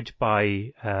damage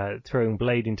by throwing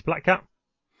Blade into Black Cat.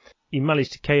 He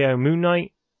managed to KO Moon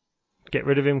Knight, get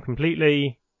rid of him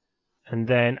completely, and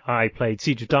then I played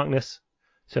Siege of Darkness.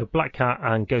 So Black Cat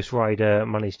and Ghost Rider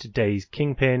managed to daze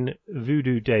Kingpin,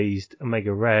 Voodoo dazed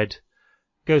Omega Red,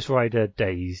 Ghost Rider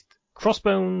dazed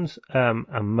Crossbones, and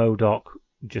MODOK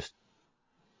just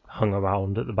hung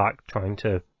around at the back trying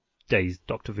to daze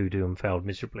Dr. Voodoo and failed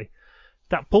miserably.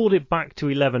 That pulled it back to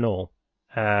 11 all.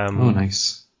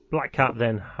 Nice. Black Cat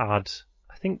then had,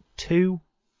 I think, 2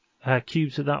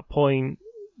 cubes at that point.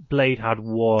 Blade had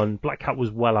 1. Black Cat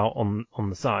was well out on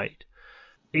the side.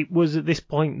 It was at this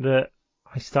point that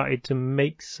I started to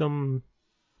make some...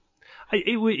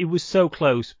 It was so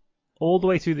close. All the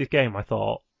way through this game, I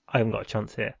thought, I haven't got a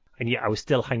chance here. And yet I was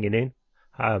still hanging in.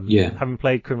 Having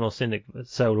played Criminal Syndicate for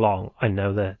so long, I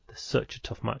know they're such a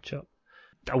tough matchup.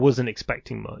 I wasn't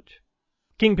expecting much.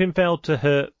 Kingpin failed to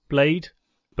hurt Blade,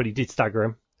 but he did stagger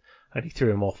him, and he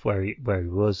threw him off where he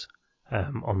was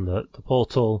on the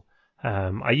portal.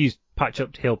 I used Patch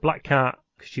Up to heal Black Cat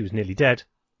because she was nearly dead.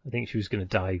 I think she was going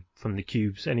to die from the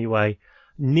cubes anyway.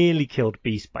 Nearly killed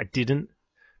Beast, but I didn't.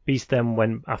 Beast then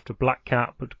went after Black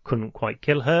Cat, but couldn't quite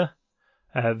kill her.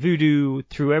 Voodoo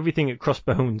threw everything at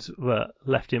Crossbones, but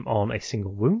left him on a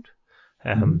single wound.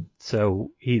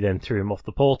 So he then threw him off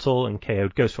the portal and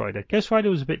KO'd Ghost Rider. Ghost Rider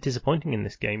was a bit disappointing in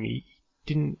this game. He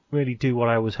didn't really do what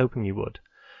I was hoping he would.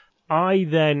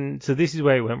 So this is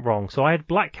where it went wrong. So I had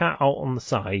Black Cat out on the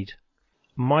side.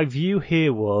 My view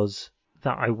here was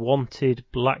that I wanted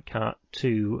Black Cat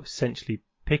to essentially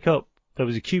pick up, there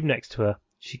was a cube next to her.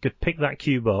 She could pick that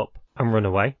cube up and run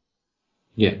away.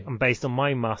 Yeah. And based on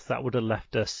my math, that would have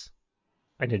left us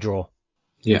in a draw.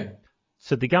 Yeah.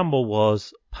 So the gamble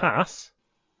was pass.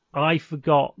 I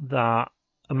forgot that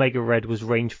Omega Red was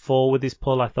range 4 with his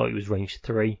pull. I thought he was range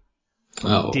 3.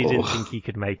 I didn't think he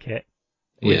could make it.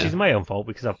 which is my own fault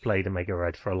because I've played Omega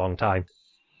Red for a long time.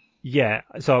 Yeah,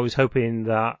 so I was hoping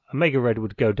that Omega Red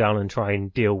would go down and try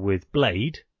and deal with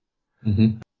Blade,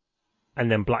 Mm-hmm.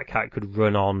 and then Black Cat could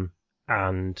run on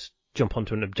and jump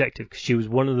onto an objective, because she was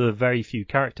one of the very few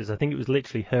characters. I think it was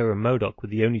literally her and MODOK were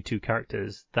the only two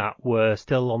characters that were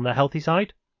still on the healthy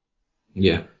side.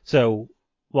 Yeah. So,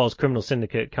 whilst Criminal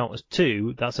Syndicate count as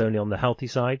 2, that's only on the healthy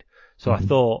side. So I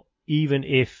thought, even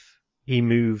if he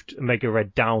moved Omega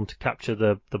Red down to capture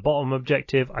the bottom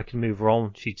objective, I could move her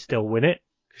on, she'd still win it,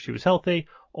 because she was healthy.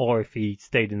 Or if he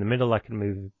stayed in the middle, I could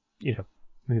move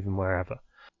him wherever.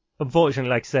 Unfortunately,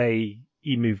 like I say,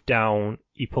 he moved down,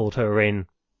 he pulled her in,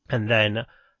 and then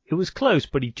it was close,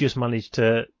 but he just managed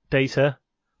to daze her,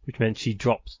 which meant she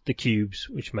dropped the cubes,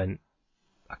 which meant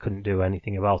I couldn't do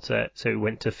anything about it. So it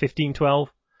went to 15-12.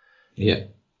 Yeah.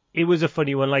 It was a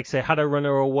funny one. Like I say, had I run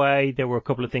her away, there were a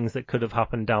couple of things that could have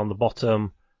happened down the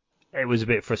bottom. It was a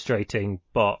bit frustrating,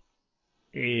 but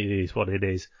it is what it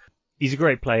is. He's a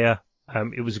great player.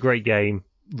 It was a great game,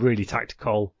 really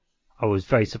tactical. I was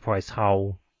very surprised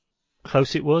how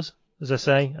close it was, as I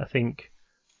say. I think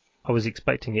I was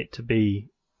expecting it to be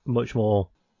much more,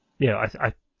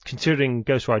 I considering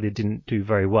Ghost Rider didn't do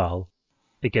very well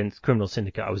against Criminal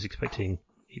Syndicate, I was expecting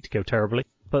it to go terribly.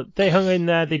 But they hung in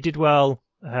there, they did well,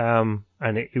 and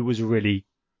it was a really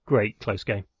great close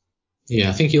game. Yeah,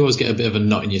 I think you always get a bit of a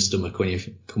knot in your stomach when you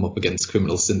come up against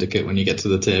Criminal Syndicate when you get to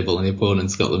the table and the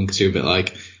opponent's got them, because you're a bit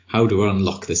like, how do I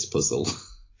unlock this puzzle?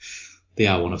 They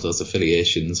are one of those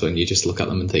affiliations when you just look at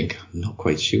them and think, I'm not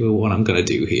quite sure what I'm going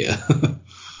to do here.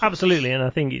 Absolutely, and I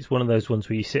think it's one of those ones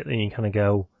where you sit there and you kind of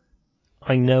go,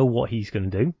 I know what he's going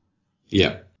to do.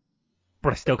 Yeah.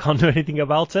 But I still can't do anything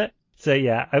about it. So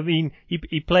yeah, I mean,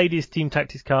 he played his team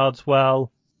tactics cards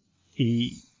well.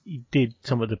 He did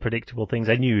some of the predictable things.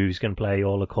 I knew he was going to play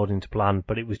all according to plan,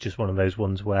 but it was just one of those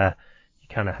ones where you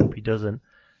kind of hope he doesn't.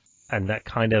 And that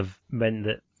kind of meant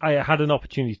that I had an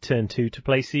opportunity turn 2 to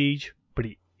play Siege, but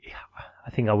I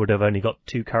think I would have only got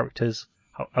 2 characters,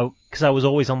 because I was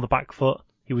always on the back foot.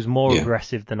 He was more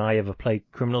aggressive than I ever played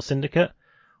Criminal Syndicate,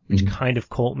 which kind of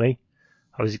caught me.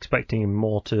 I was expecting him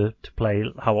more to play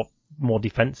more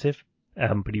defensive,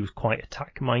 but he was quite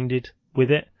attack-minded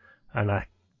with it, and I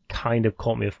kind of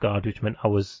caught me off guard, which meant I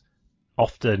was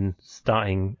often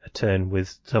starting a turn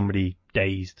with somebody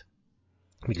dazed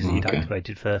because he'd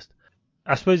activated first.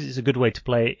 I suppose it's a good way to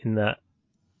play it in that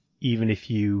even if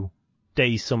you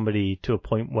daze somebody to a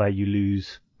point where you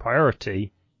lose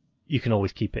priority, you can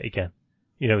always keep it again.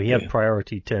 He had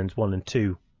priority turns 1 and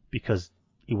 2 because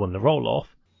he won the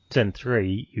roll-off. Turn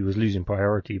 3, he was losing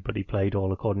priority, but he played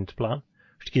all according to plan,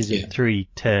 which gives him 3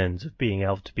 turns of being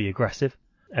able to be aggressive,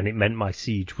 and it meant my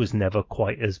Siege was never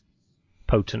quite as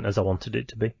potent as I wanted it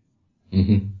to be.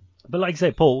 Mm-hmm. But like I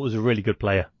say, Paul was a really good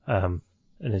player, and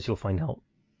as you'll find out,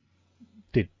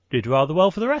 did rather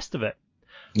well for the rest of it.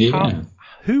 Yeah.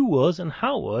 Who was and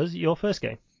how was your first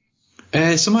game?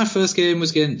 So my first game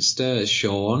was against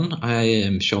Sean.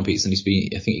 Sean Peterson.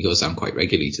 I think he goes down quite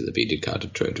regularly to the Beaded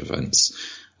Carded Trade events.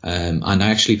 And I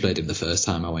actually played him the first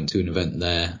time I went to an event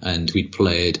there, and we'd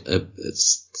played the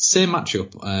same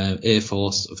matchup, Air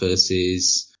Force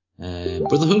versus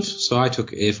Brotherhood. So I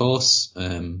took Air Force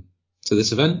to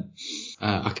this event.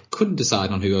 I couldn't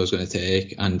decide on who I was going to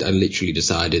take, and I literally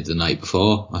decided the night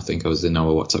before. I think I was in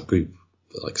our WhatsApp group,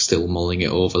 still mulling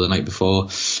it over the night before,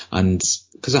 and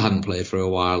because I hadn't played for a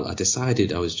while, I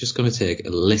decided I was just going to take a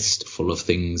list full of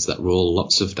things that roll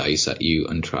lots of dice at you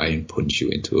and try and punch you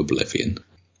into oblivion.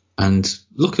 And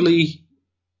luckily,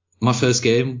 my first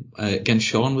game against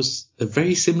Sean was a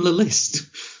very similar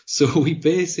list. So we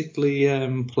basically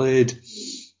played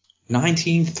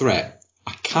 19 Threat.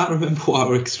 I can't remember what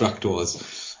our extract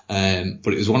was,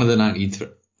 but it was one of the 19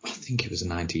 Threat. I think it was a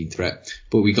 19 Threat,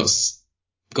 but we got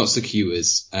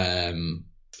Secures.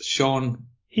 Sean,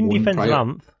 in defense of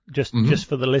Anth, just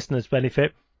for the listeners'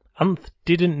 benefit, Anth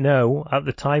didn't know at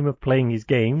the time of playing his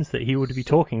games that he would be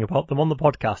talking about them on the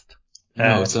podcast.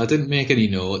 No, so I didn't make any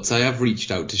notes. I have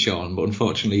reached out to Sean, but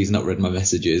unfortunately he's not read my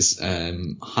messages.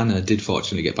 Hannah did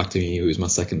fortunately get back to me, who was my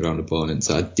second round opponent,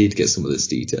 so I did get some of this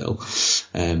detail.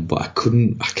 But I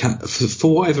can't,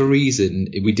 for whatever reason,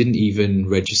 we didn't even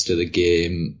register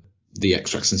the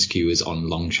extracts and skewers on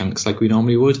Longshanks like we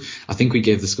normally would. I think we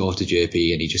gave the score to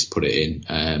JP and he just put it in,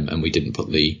 and we didn't put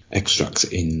the extracts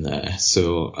in there.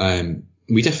 So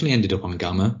we definitely ended up on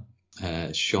Gamma.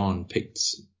 Sean picked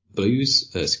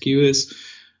blues, skewers.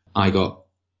 I got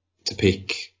to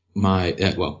pick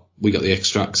we got the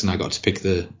extracts and I got to pick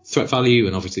the threat value,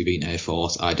 and obviously being Air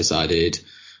Force, I decided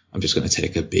I'm just going to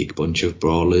take a big bunch of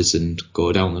brawlers and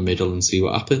go down the middle and see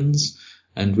what happens.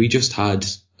 And we just had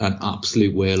an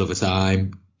absolute whale of a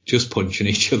time, just punching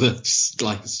each other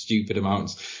like stupid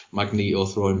amounts. Magneto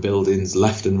throwing buildings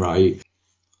left and right.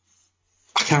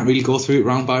 I can't really go through it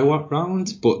round by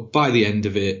round, but by the end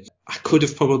of it, I could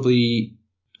have probably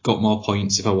got more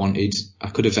points if I wanted. I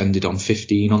could have ended on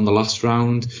 15 on the last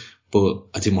round, but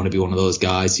I didn't want to be one of those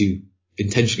guys who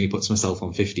intentionally puts myself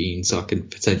on 15 so I can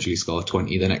potentially score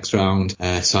 20 the next round.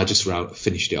 So I just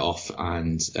finished it off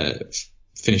and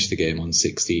finished the game on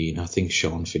 16. I think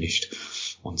Sean finished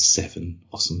on 7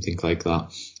 or something like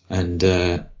that. And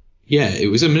yeah, it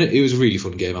was a really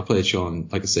fun game. I played Sean,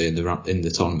 like I say, in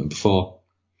the tournament before.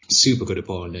 Super good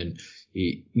opponent.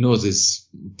 He knows his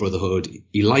brotherhood.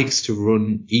 He likes to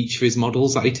run each of his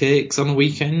models that he takes on a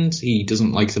weekend. He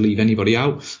doesn't like to leave anybody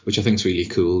out, which I think is really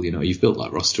cool. You know, you've built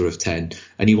that roster of 10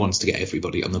 and he wants to get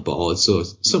everybody on the board. So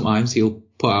sometimes he'll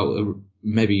put out a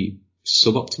maybe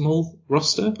suboptimal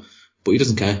roster, but he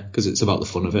doesn't care because it's about the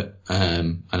fun of it.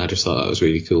 And I just thought that was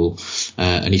really cool.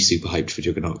 And he's super hyped for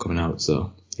Juggernaut coming out.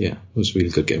 So yeah, it was a really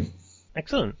good game.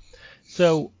 Excellent.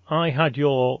 So I had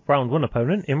your round 1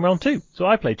 opponent in round 2. So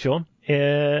I played Sean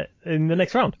in the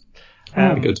next round.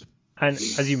 Good. And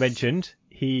as you mentioned,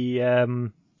 he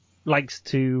likes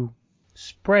to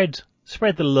spread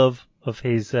the love of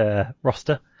his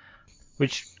roster,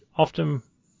 which often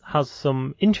has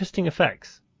some interesting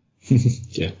effects.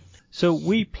 Yeah. So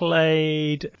we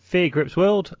played Fear Grips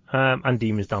World and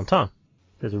Demons Downtown.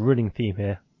 There's a running theme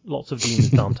here. Lots of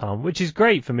Demons Downtown, which is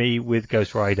great for me with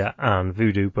Ghost Rider and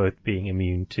Voodoo both being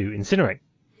immune to Incinerate.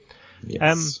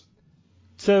 Yes.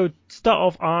 So to start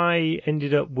off, I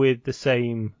ended up with the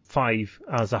same 5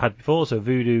 as I had before. So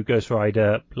Voodoo, Ghost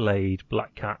Rider, Blade,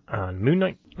 Black Cat and Moon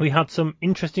Knight. We had some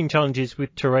interesting challenges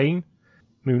with terrain.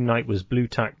 Moon Knight was blue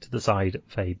tacked to the side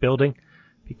of a building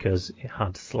because it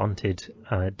had slanted,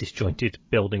 disjointed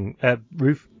building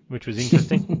roof, which was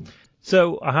interesting.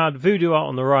 So I had Voodoo out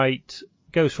on the right,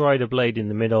 Ghost Rider Blade in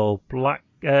the middle,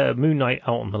 Moon Knight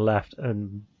out on the left,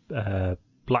 and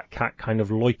Black Cat kind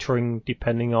of loitering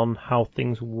depending on how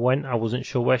things went. I wasn't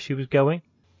sure where she was going.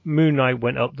 Moon Knight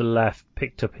went up the left,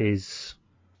 picked up his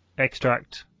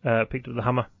extract, picked up the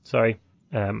hammer, sorry.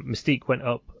 Mystique went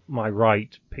up my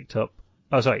right, picked up...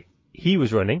 Oh, sorry, he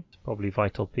was running. It's probably a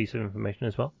vital piece of information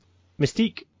as well.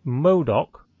 Mystique,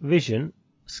 MODOK, Vision,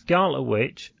 Scarlet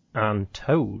Witch, and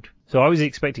Toad. So I was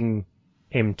expecting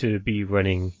him to be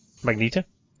running Magneto.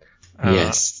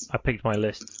 Yes. I picked my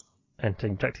list and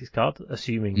Team Tactics card,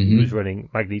 assuming he was running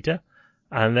Magneto.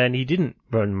 And then he didn't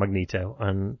run Magneto,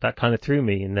 and that kind of threw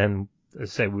me. And then, as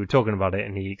I said, we were talking about it,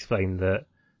 and he explained that,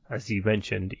 as you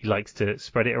mentioned, he likes to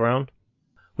spread it around,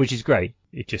 which is great.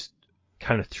 It just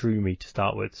kind of threw me to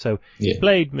start with. So he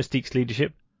played Mystique's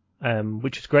leadership,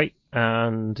 which was great,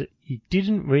 and he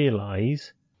didn't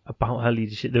realise about her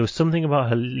leadership. There was something about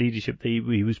her leadership that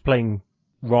he was playing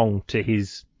wrong to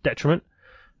his detriment.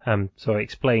 So I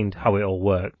explained how it all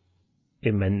worked.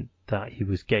 It meant that he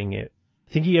was getting it.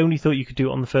 I think he only thought you could do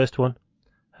it on the first one.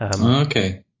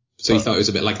 Okay. So you thought it was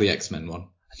a bit like the X-Men one?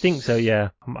 I think so, yeah.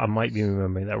 I might be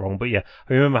remembering that wrong. But yeah,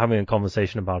 I remember having a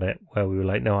conversation about it where we were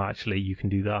like, no, actually, you can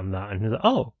do that and that. And he was like,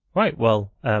 oh, right,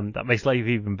 well, that makes life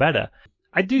even better.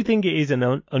 I do think it is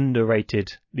an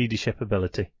underrated leadership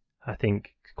ability. I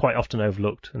think quite often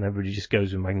overlooked, and everybody just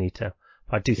goes with Magneto.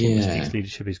 But I do think Mystique's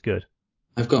leadership is good.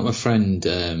 I've got my friend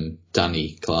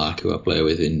Danny Clark, who I play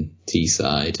with in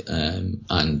Teesside,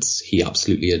 and he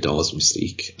absolutely adores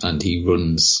Mystique, and he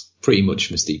runs pretty much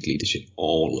Mystique leadership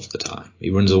all of the time. He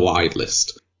runs a wide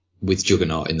list with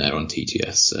Juggernaut in there on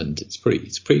TTS, and it's a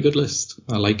pretty good list.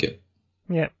 I like it.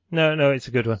 Yeah, no, it's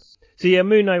a good one. So yeah,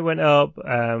 Moon Knight went up,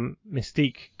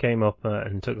 Mystique came up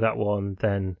and took that one,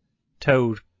 then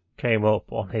Toad came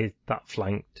up on that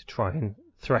flank to try and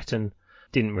threaten.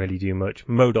 Didn't really do much.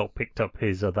 MODOK picked up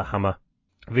his other hammer.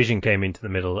 Vision came into the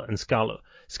middle, and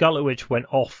Scarlet Witch went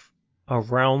off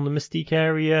around the Mystique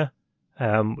area,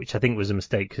 which I think was a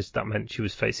mistake because that meant she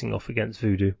was facing off against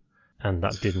Voodoo, and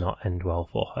that did not end well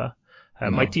for her.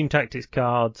 No. My Team Tactics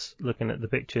cards, looking at the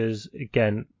pictures,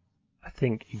 again, I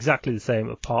think exactly the same,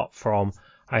 apart from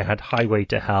I had Highway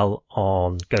to Hell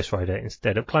on Ghost Rider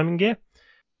instead of Climbing Gear,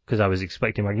 because I was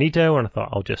expecting Magneto, and I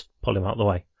thought I'll just pull him out of the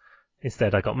way.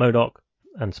 Instead, I got MODOK.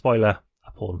 And spoiler,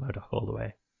 I pulled MODOK all the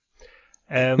way.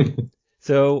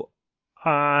 So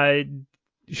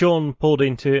Sean pulled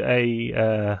into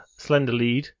a slender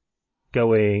lead,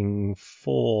 going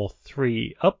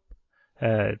 4-3 up,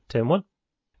 turn 1.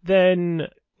 Then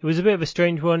it was a bit of a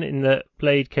strange one in that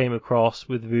Blade came across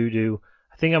with Voodoo.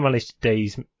 I think I managed to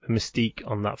daze Mystique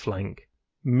on that flank.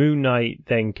 Moon Knight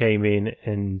then came in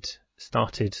and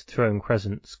started throwing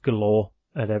crescents galore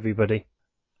at everybody.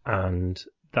 And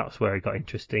that's where it got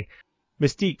interesting.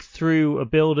 Mystique threw a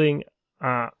building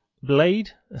at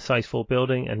Blade, a size 4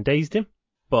 building, and dazed him,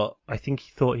 but I think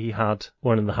he thought he had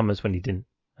one of the hammers when he didn't.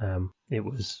 It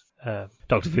was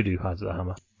Dr. Voodoo who had the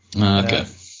hammer. Okay.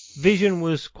 Vision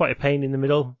was quite a pain in the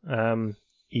middle.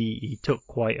 He took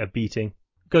quite a beating.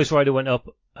 Ghost Rider went up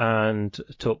and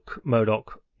took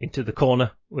MODOK into the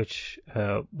corner, which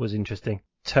was interesting.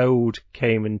 Toad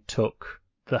came and took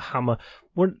the hammer.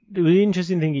 The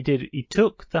interesting thing he did, he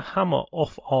took the hammer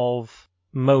off of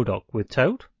MODOK with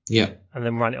Toad. Yeah. And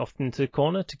then ran it off into the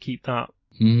corner to keep that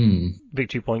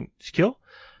victory point secure.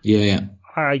 Yeah.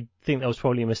 I think that was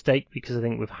probably a mistake, because I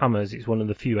think with hammers, it's one of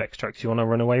the few extracts you want to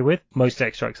run away with. Most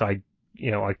extracts I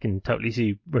can totally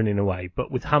see running away,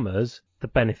 but with hammers, the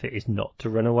benefit is not to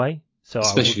run away. So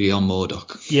especially on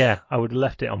MODOK. Yeah, I would have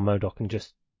left it on MODOK and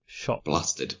just shot.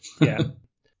 Blasted. Yeah.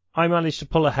 I managed to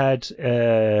pull ahead,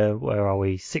 where are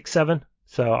we? 6-7.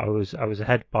 So I was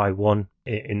ahead by 1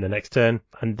 in the next turn.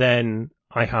 And then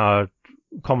I had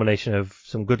a combination of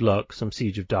some good luck, some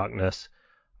Siege of Darkness.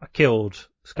 I killed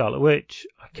Scarlet Witch.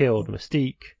 I killed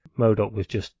Mystique. MODOK was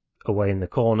just away in the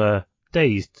corner.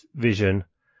 Dazed Vision.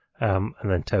 And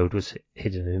then Toad was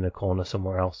hidden in a corner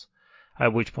somewhere else.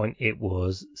 At which point it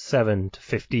was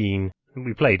 7-15.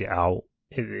 We played it out.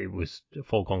 It was a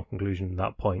foregone conclusion at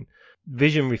that point.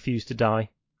 Vision refused to die,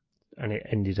 and it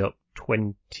ended up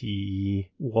 21-8.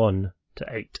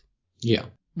 Yeah.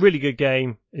 Really good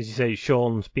game. As you say,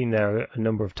 Sean's been there a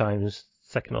number of times.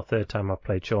 Second or third time I've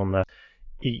played Sean there.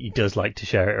 He does like to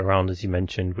share it around, as you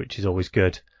mentioned, which is always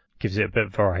good. Gives it a bit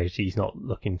of variety. He's not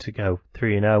looking to go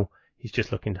 3-0. He's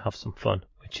just looking to have some fun,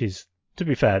 which is, to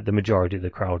be fair, the majority of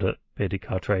the crowd at Bearded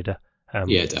Card Trader.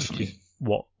 Yeah, definitely.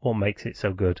 What makes it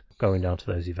so good going down to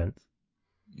those events.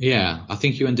 Yeah, I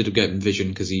think you ended up getting Vision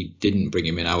because he didn't bring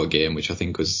him in our game, which I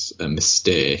think was a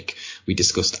mistake. We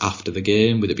discussed after the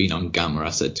game, with it being on Gamma,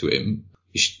 I said to him,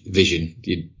 Vision,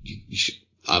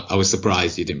 I was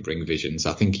surprised you didn't bring Vision,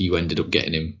 so I think you ended up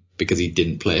getting him because he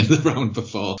didn't play in the round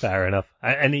before. Fair enough.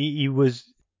 And he was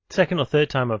second or third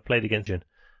time I've played against Vision.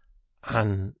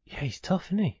 And yeah, he's tough,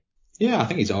 isn't he? Yeah, I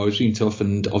think he's always been tough,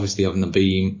 and obviously having the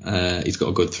beam, he's got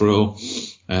a good throw.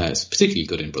 It's particularly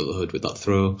good in Brotherhood with that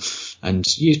throw. And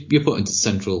you put into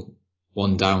central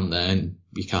one down there, and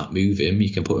you can't move him.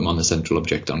 You can put him on the central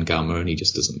object on Gamma, and he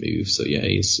just doesn't move. So yeah,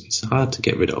 he's hard to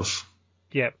get rid of.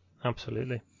 Yep,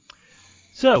 absolutely.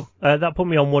 So that put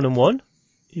me on 1-1.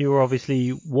 You were obviously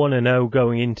 1-0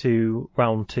 going into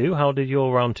round 2. How did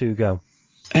your round 2 go?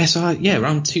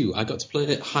 Round 2, I got to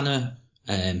play Hannah,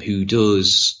 who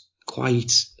does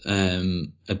quite, I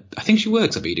think she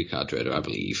works at Bearded Card Trader, I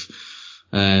believe.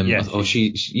 Yeah, or I think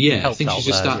she's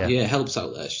just helps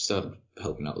out there. She started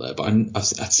helping out there. But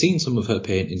I'd seen some of her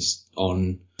paintings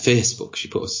on Facebook. She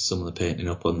put some of the painting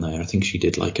up on there. I think she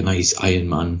did like a nice Iron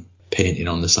Man painting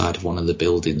on the side of one of the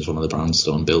buildings, one of the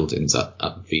brownstone buildings at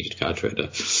Bearded Card Trader.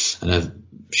 And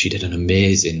she did an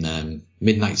amazing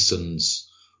Midnight Suns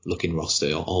looking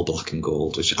roster, all black and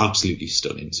gold, which is absolutely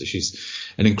stunning. So she's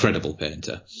an incredible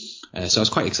painter. So I was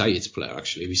quite excited to play her,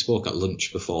 actually. We spoke at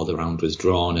lunch before the round was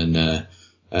drawn, and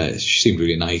she seemed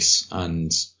really nice.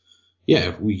 And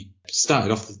yeah, we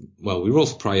started off, we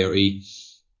rolled for priority.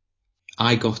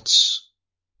 I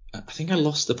think I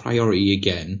lost the priority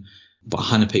again, but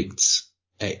Hannah picked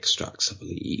extracts, I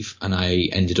believe, and I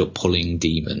ended up pulling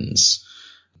demons.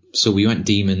 So we went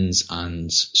demons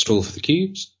and struggle for the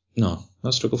cubes. No,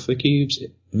 not struggle for the cubes.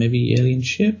 Maybe alien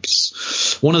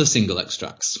ships. One of the single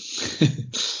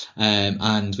extracts.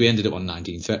 And we ended up on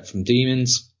 19 threat from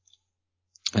demons.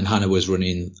 And Hannah was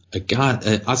running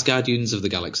Asgardians of the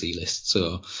Galaxy list.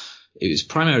 So it was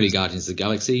primarily Guardians of the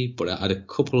Galaxy, but I had a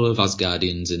couple of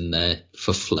Asgardians in there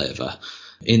for flavour.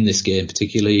 In this game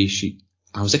particularly,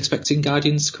 I was expecting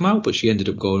Guardians to come out, but she ended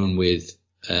up going with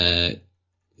the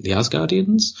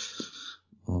Asgardians.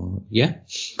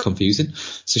 Confusing.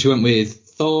 So she went with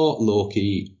Thor,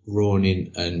 Loki,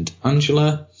 Ronin, and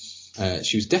Angela.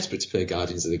 She was desperate to play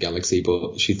Guardians of the Galaxy,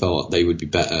 but she thought they would be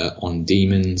better on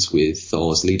demons with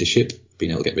Thor's leadership,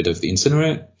 being able to get rid of the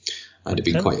Incinerate. And it'd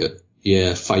been quite a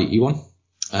fighty one.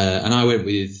 And I went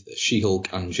with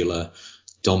She-Hulk, Angela,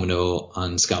 Domino,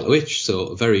 and Scarlet Witch.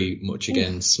 So very much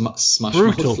again Smash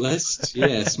Mouth list.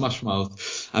 Yeah, Smash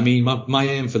Mouth. I mean, my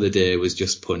aim for the day was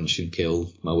just punch and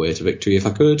kill my way to victory if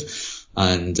I could.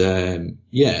 And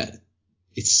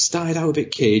it started out a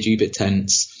bit cagey, a bit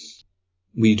tense.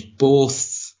 We'd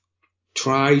both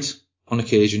tried on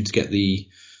occasion to get the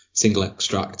single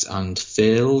extract and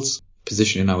failed,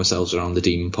 positioning ourselves around the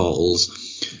demon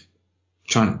portals.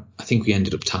 I I think we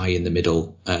ended up tying in the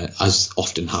middle, as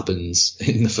often happens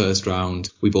in the first round.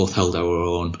 We both held our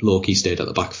own. Loki stayed at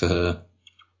the back for her.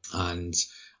 And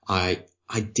I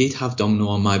did have Domino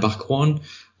on my back one,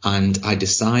 and I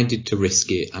decided to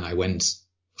risk it, and I went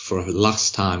for a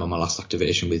last time on my last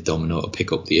activation with Domino to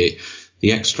pick up the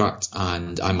extract,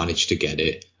 and I managed to get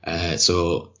it.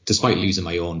 So despite losing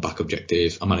my own back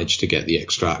objective, I managed to get the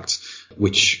extract,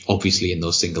 which obviously in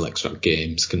those single extract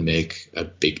games can make a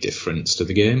big difference to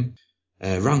the game.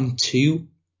 Round 2,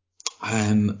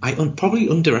 I probably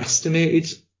underestimated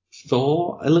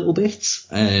Thor a little bit.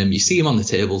 You see him on the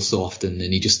table so often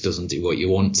and he just doesn't do what you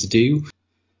want to do.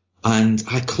 And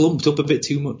I clumped up a bit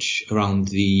too much around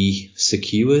the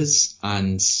secures,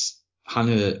 and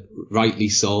Hannah rightly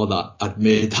saw that I'd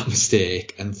made that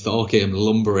mistake, and Thor came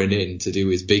lumbering in to do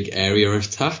his big area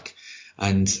attack.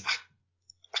 And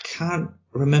I can't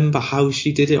remember how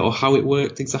she did it or how it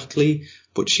worked exactly,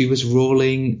 but she was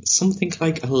rolling something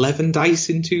like 11 dice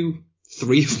into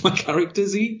 3 of my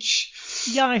characters each.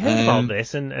 Yeah, I heard about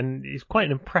this, and it's quite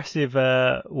an impressive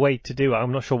way to do it.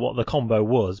 I'm not sure what the combo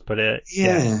was, but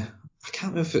yeah. I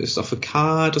can't remember if it was off a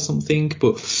card or something,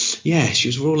 but yeah, she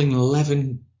was rolling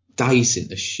 11 dice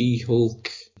into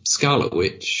She-Hulk, Scarlet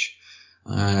Witch,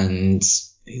 and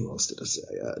who else did I say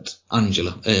I had?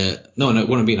 Angela. No, it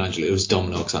wouldn't have been Angela, it was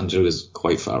Domino, because Angela was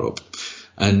quite far up.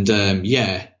 And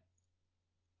yeah,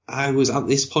 I was at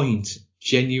this point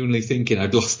genuinely thinking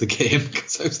I'd lost the game,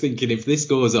 because I was thinking if this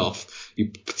goes off, you're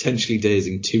potentially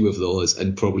dazing 2 of those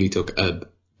and probably took a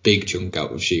big chunk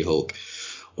out of She-Hulk.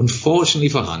 Unfortunately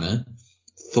for Hannah,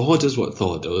 Thor does what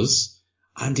Thor does,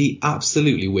 and he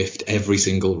absolutely whiffed every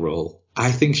single roll.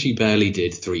 I think she barely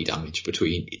did 3 damage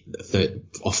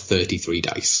off 33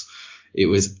 dice. It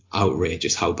was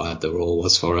outrageous how bad the roll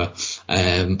was for her.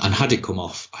 And had it come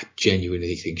off, I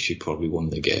genuinely think she probably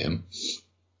won the game.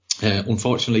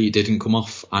 Unfortunately, it didn't come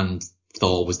off, and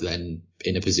Thor was then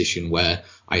in a position where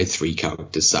I had 3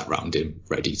 characters sat round him,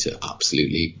 ready to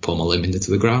absolutely pummel him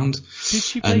into the ground. Did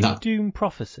she play Doom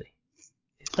Prophecy?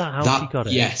 Is that how she got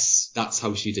it? Yes, that's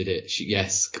how she did it.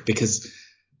 Yes, because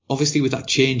obviously with that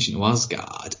change into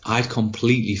Asgard, I'd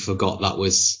completely forgot that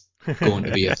was going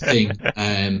to be a thing.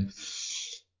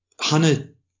 Hannah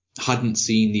hadn't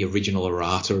seen the original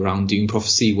errata around Doom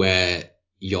Prophecy, where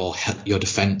your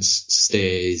defense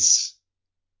stays,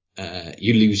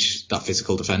 you lose that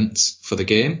physical defense for the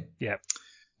game. Yeah.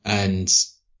 And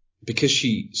because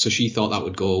she thought that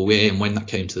would go away, and when that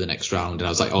came to the next round and I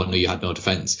was like, oh no, you had no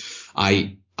defense,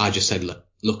 I just said,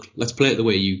 look, let's play it the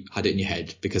way you had it in your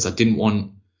head, because I didn't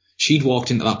want, she'd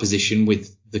walked into that position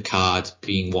with the card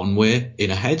being one way in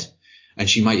her head, and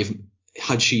she might have,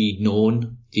 had she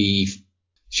known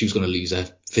she was going to lose her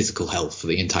physical health for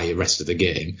the entire rest of the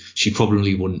game, she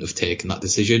probably wouldn't have taken that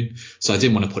decision. So I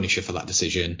didn't want to punish her for that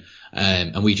decision.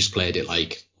 And we just played it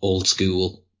like old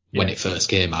school when it first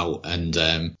came out. And,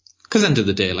 cause end of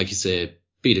the day, like you say,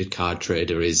 Bearded Card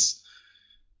Trader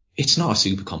it's not a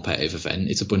super competitive event.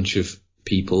 It's a bunch of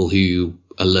people who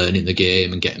are learning the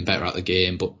game and getting better at the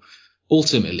game. But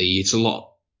ultimately it's a lot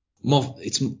more,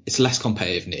 it's less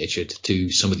competitive natured to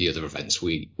some of the other events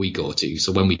we go to.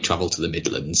 So when we travel to the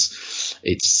Midlands,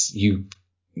 as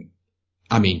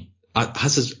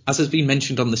has been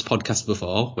mentioned on this podcast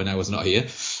before when I was not here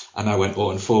and I went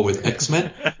 0-4 with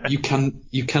X-Men, you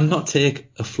cannot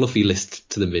take a fluffy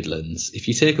list to the Midlands. If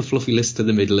you take a fluffy list to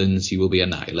the Midlands, you will be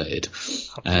annihilated.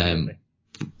 Absolutely.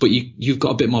 But you've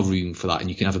got a bit more room for that, and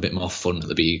you can have a bit more fun at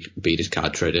the Bearded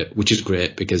Card Trader, which is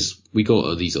great because we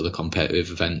go to these other competitive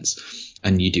events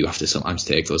and you do have to sometimes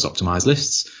take those optimized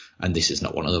lists, and this is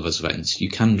not one of those events.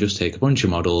 You can just take a bunch of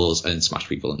models and smash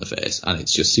people in the face, and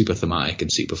it's just super thematic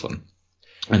and super fun.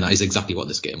 And that is exactly what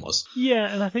this game was.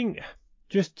 Yeah, and I think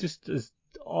just as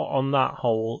on that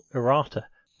whole errata,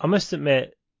 I must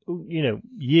admit,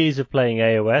 years of playing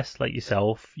AOS like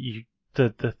yourself,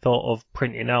 the thought of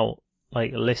printing out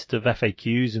like a list of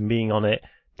FAQs and being on it,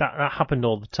 that happened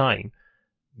all the time.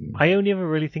 I only ever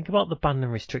really think about the banned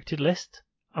and restricted list.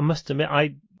 I must admit,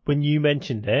 when you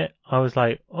mentioned it, I was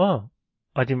like, oh,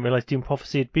 I didn't realise Doom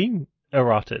Prophecy had been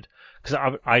errated,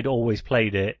 because I'd always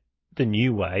played it the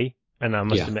new way, and I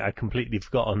must admit I'd completely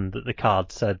forgotten that the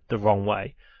card said the wrong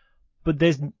way. But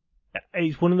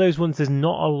it's one of those ones, there's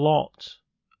not a lot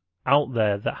out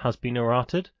there that has been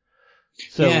errated.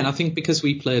 So, yeah, and I think because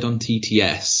we played on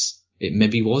TTS, it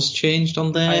maybe was changed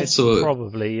on there.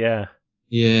 Probably, yeah.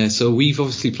 Yeah, so we've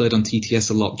obviously played on TTS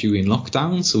a lot during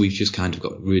lockdown, so we've just kind of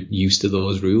got used to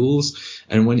those rules.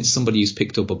 And when it's somebody who's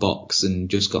picked up a box and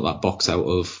just got that box out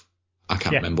of, I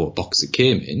can't remember what box it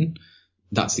came in,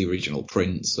 that's the original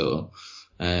print. So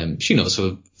She knows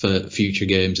for future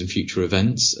games and future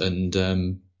events, and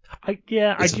it's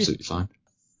absolutely fine.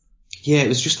 Yeah, it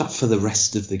was just that for the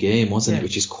rest of the game, wasn't it?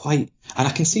 Which is quite, and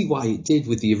I can see why it did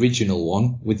with the original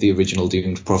one, with the original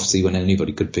Doomed Prophecy, when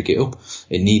anybody could pick it up.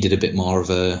 It needed a bit more of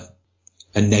a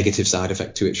negative side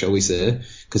effect to it, shall we say,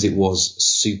 because it was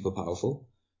super powerful.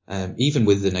 Even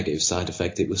with the negative side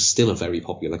effect, it was still a very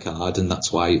popular card, and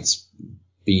that's why it's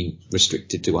been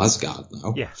restricted to Asgard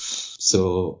now. Yeah.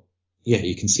 So, yeah,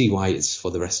 you can see why it's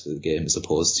for the rest of the game as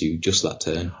opposed to just that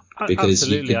turn. Because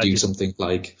Absolutely, you could do something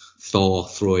like Thor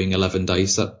throwing 11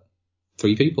 dice at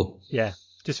 3 people. Yeah.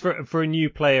 Just for a new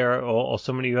player or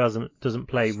somebody who doesn't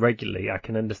play regularly, I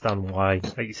can understand why,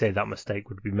 like you say, that mistake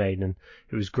would be made, and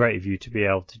it was great of you to be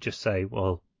able to just say,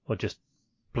 well, or just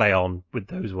play on with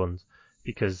those ones,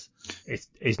 because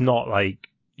it's not like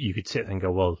you could sit there and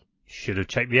go, well, you should have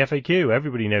checked the FAQ.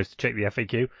 Everybody knows to check the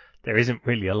FAQ. There isn't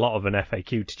really a lot of an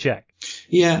FAQ to check.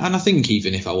 Yeah, and I think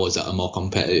even if I was at a more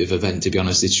competitive event, to be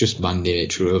honest, it's just my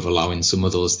nature of allowing some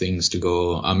of those things to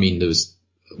go. I mean,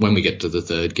 when we get to the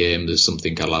third game, there's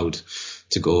something allowed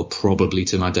to go probably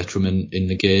to my detriment in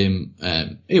the game.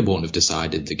 It won't have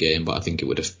decided the game, but I think it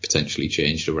would have potentially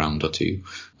changed a round or two.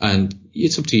 And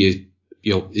it's up to you.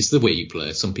 It's the way you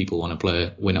play. Some people want to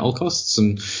play win at all costs,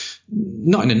 and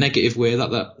not in a negative way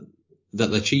that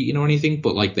they're cheating or anything,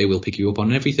 but like they will pick you up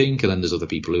on everything, and then there's other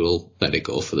people who will let it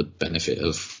go for the benefit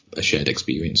of a shared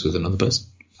experience with another person.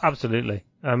 Absolutely.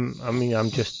 I mean,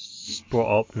 I'm just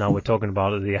brought up now. We're talking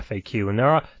about the FAQ,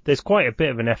 and there's quite a bit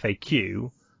of an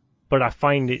FAQ, but I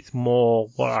find it's more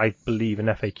what I believe an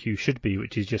FAQ should be,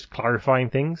 which is just clarifying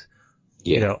things.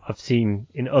 Yeah. I've seen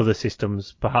in other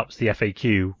systems, perhaps the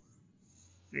FAQ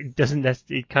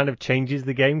it kind of changes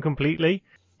the game completely.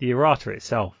 The errata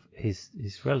itself is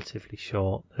relatively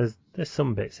short. There's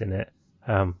some bits in it,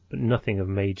 but nothing of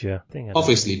major thing.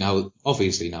 Obviously now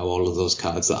all of those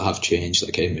cards that have changed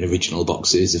that came in original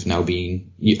boxes are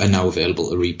now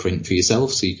available to reprint for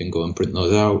yourself, so you can go and print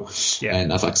those out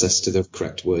and have access to the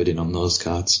correct wording on those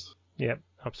cards. Yeah,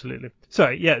 absolutely. So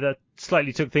that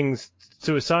slightly took things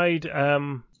to a side.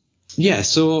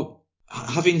 So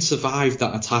having survived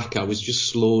that attack, I was just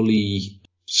slowly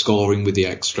scoring with the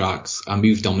extracts. I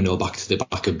moved Domino back to the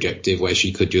back objective where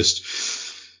she could just,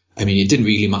 I mean, it didn't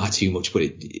really matter too much, but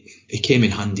it came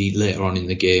in handy later on in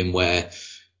the game where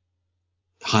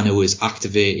Hannah was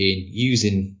activating,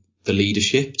 using the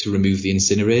leadership to remove the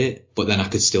Incinerate, but then I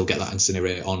could still get that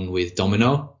Incinerate on with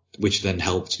Domino, which then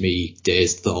helped me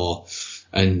daze Thor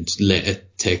and later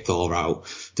take Thor out.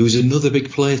 There was another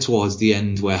big play towards the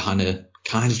end where Hannah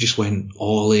kind of just went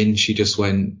all in. She just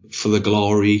went for the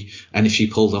glory, and if she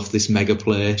pulled off this mega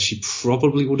play, she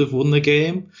probably would have won the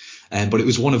game. But it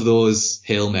was one of those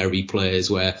Hail Mary plays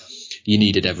where you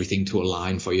needed everything to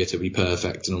align for you to be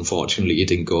perfect, and unfortunately it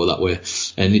didn't go that way,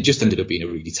 and it just ended up being a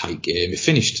really tight game. It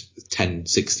finished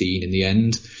 10-16 in the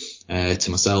end to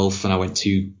myself, and I went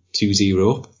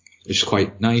 2-0 up, which was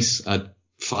quite nice. I had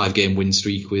 5-game win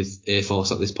streak with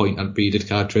A-Force at this point at Bearded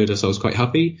Card Trader, so I was quite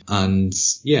happy. And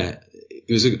yeah,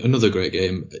 it was another great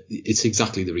game. It's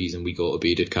exactly the reason we go to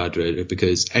Bearded Card Trader,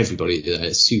 because everybody there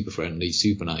is super friendly,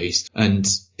 super nice, and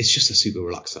it's just a super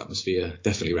relaxed atmosphere.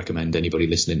 Definitely recommend anybody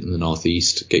listening in the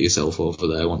Northeast, get yourself over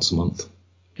there once a month.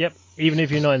 Yep, even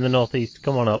if you're not in the Northeast,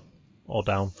 come on up or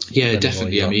down. Yeah,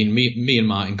 definitely. I mean, me and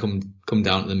Martin come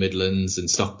down to the Midlands, and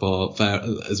Stockport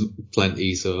there's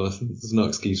plenty, so there's no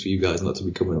excuse for you guys not to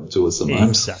be coming up to us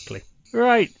sometimes. Exactly.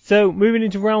 Right, so moving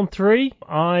into round 3,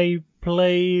 I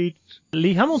played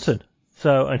Lee Hamilton.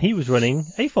 And he was running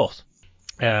A-Force.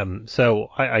 So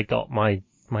I got my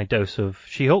dose of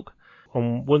She-Hulk.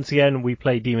 And once again, we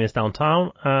played Demons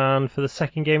Downtown, and for the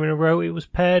second game in a row, it was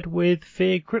paired with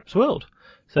Fear Grips World.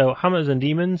 So Hammers and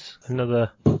Demons,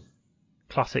 another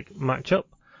classic matchup.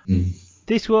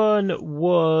 This one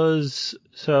was,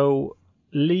 so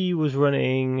Lee was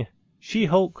running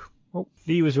She-Hulk,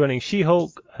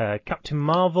 Captain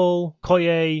Marvel,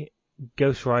 Okoye,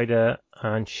 Ghost Rider,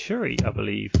 and Shuri, I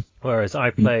believe. Whereas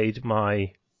I played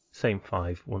my same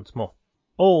 5 once more.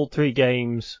 All 3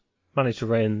 games managed to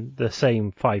run the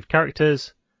same 5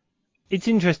 characters. It's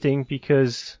interesting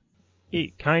because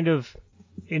it kind of,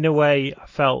 in a way, I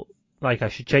felt like I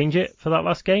should change it for that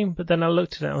last game, but then I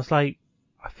looked at it and I was like,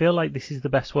 I feel like this is the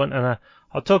best one, and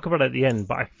I'll talk about it at the end,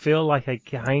 but I feel like I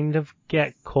kind of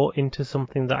get caught into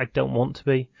something that I don't want to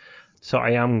be, so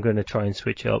I am going to try and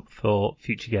switch it up for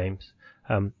future games.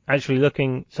 He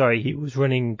was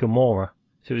running Gamora,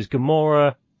 so it was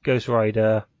Gamora, Ghost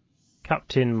Rider,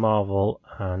 Captain Marvel,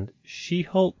 and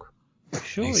She-Hulk. I'm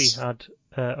sure he had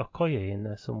Okoye in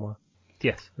there somewhere.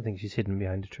 Yes, I think she's hidden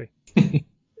behind a tree.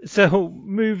 So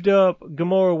moved up.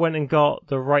 Gamora went and got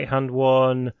the right hand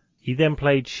one. He then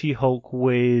played She-Hulk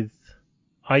with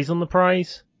Eyes on the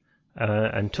Prize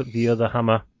and took the other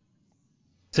hammer.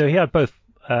 So he had both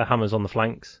hammers on the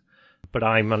flanks, but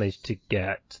I managed to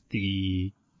get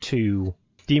the 2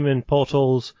 demon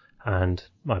portals and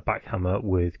my back hammer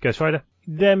with Ghost Rider.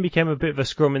 Then became a bit of a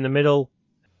scrum in the middle,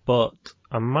 but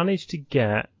I managed to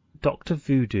get Dr.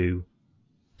 Voodoo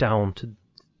down to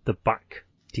the back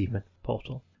demon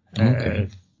portal. Okay.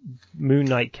 Moon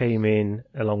Knight came in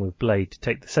along with Blade to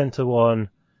take the center one.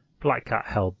 Black Cat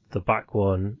held the back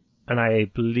one, and I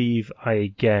believe I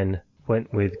again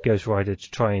went with Ghost Rider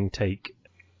to try and take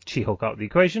She-Hulk out of the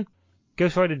equation.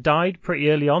 Ghost Rider died pretty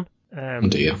early on. Oh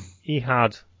dear. He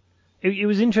had... It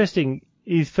was interesting.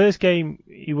 His first game,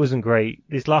 he wasn't great.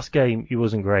 His last game, he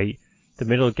wasn't great. The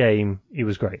middle game, he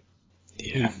was great.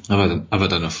 Yeah, I've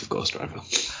had enough of Ghost Rider.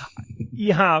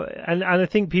 Yeah, and I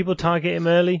think people target him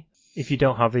early if you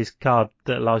don't have his card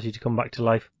that allows you to come back to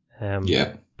life.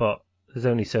 Yeah. But there's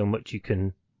only so much you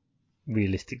can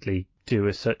realistically do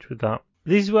as such with that.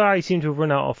 This is where I seem to have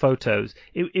run out of photos.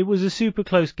 It was a super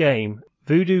close game.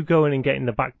 Voodoo going and getting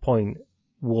the back point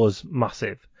was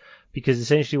massive, because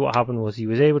essentially what happened was he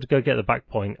was able to go get the back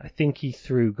point. I think he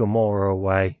threw Gamora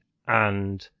away,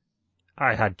 and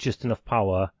I had just enough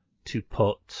power to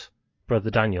put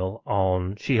Brother Daniel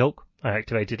on She-Hulk. I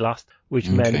activated last, which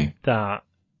meant that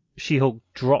She-Hulk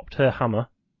dropped her hammer,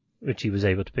 which he was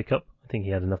able to pick up. I think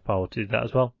he had enough power to do that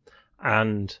as well.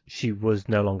 And she was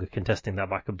no longer contesting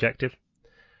that back objective.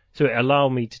 So it allowed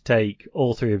me to take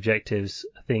all 3 objectives.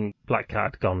 I think Black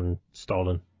Cat had gone and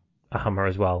stolen a hammer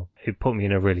as well. It put me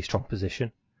in a really strong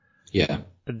position. Yeah.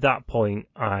 At that point,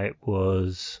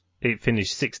 it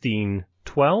finished 16-12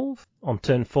 on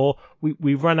turn 4.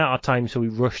 We ran out of time, so we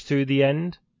rushed through the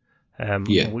end.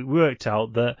 We worked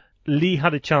out that Lee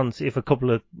had a chance if a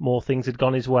couple of more things had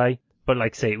gone his way. But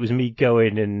like I say, it was me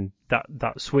going, and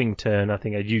that swing turn, I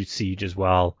think I'd used Siege as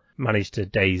well. Managed to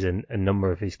daze a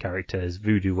number of his characters.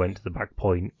 Voodoo went to the back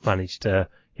point, managed to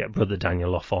get Brother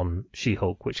Daniel off on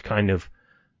She-Hulk, which kind of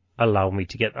allowed me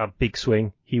to get that big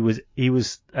swing. He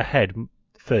was ahead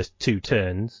first 2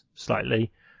 turns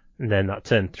slightly, and then that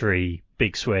turn 3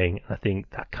 big swing. I think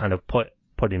that kind of put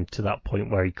him to that point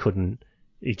where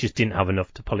he just didn't have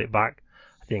enough to pull it back.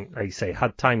 I think, like you say,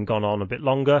 had time gone on a bit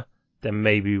longer, then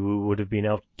maybe we would have been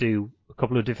able to do a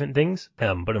couple of different things.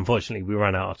 But unfortunately, we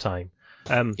ran out of time.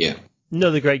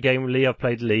 Another great game with Lee. I've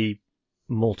played Lee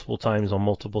multiple times on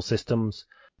multiple systems.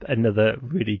 Another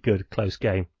really good close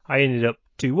game. I ended up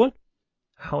 2-1.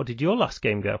 How did your last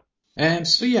game go?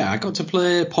 I got to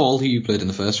play Paul, who you played in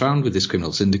the first round with this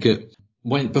Criminal Syndicate.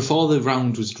 Before the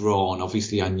round was drawn,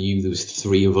 obviously I knew there was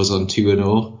 3 of us on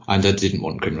 2-0, and I didn't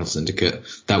want Criminal Syndicate.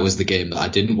 That was the game that I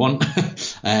didn't want.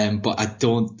 But I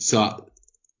don't. So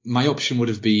my option would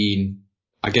have been,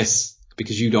 I guess,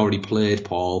 because you'd already played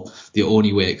Paul, the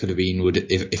only way it could have been would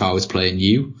if I was playing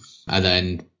you, and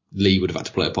then Lee would have had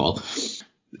to play Paul.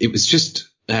 It was just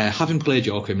having played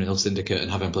your Criminal Syndicate and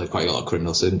having played quite a lot of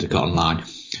Criminal Syndicate online,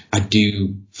 I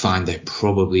do find they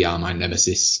probably are my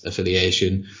nemesis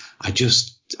affiliation. I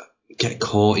just get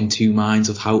caught in 2 minds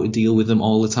of how to deal with them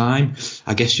all the time.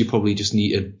 I guess you probably just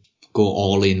need to go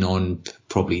all in on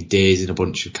probably dazing a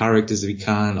bunch of characters if you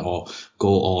can, or go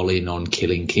all in on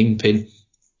killing Kingpin.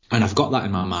 And I've got that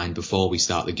in my mind before we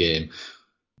start the game.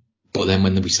 But then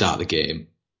when we start the game,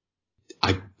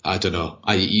 I don't know,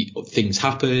 things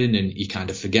happen and you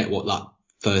kind of forget what that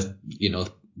first,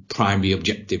 primary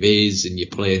objective is, and you're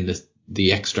playing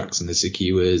the extracts and the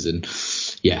secures, and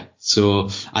so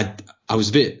I was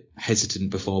a bit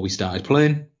hesitant before we started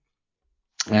playing.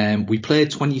 We played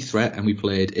 20 Threat, and we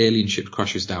played Alien Ship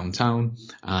Crashes Downtown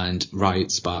and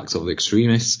Riot Sparks of the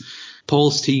Extremists.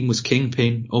 Paul's team was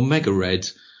Kingpin, Omega Red,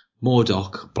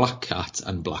 MODOK, Black Cat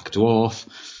and Black Dwarf.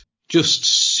 Just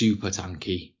super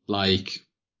tanky.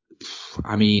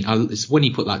 When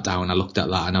he put that down, I looked at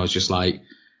that and I was just like,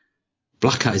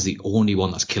 Black Cat is the only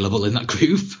one that's killable in that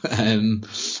group,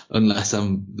 unless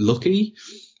I'm lucky.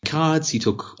 Cards, he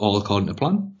took All According to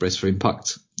Plan, Brace for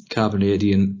Impact,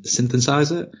 Carbonadian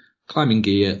Synthesizer, Climbing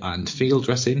Gear and Field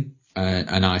Dressing,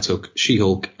 and I took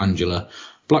She-Hulk, Angela,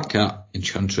 Black Cat,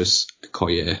 Enchantress,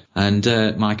 Okoye,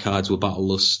 and my cards were Battle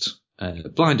Lust,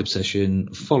 Blind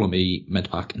Obsession, Follow Me,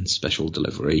 Medpack and Special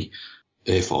Delivery,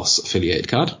 Air Force affiliated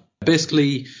card.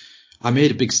 Basically, I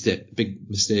made a big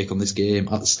mistake on this game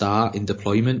at the start in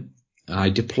deployment. I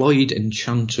deployed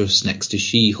Enchantress next to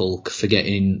She-Hulk,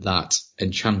 forgetting that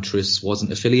Enchantress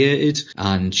wasn't affiliated,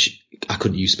 and I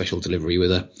couldn't use Special Delivery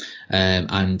with her.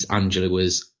 And Angela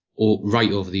was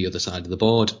right over the other side of the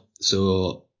board,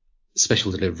 so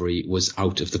special delivery was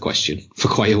out of the question for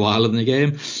quite a while in the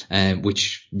game,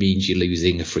 which means you're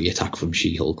losing a free attack from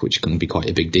She-Hulk, which can be quite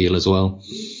a big deal as well.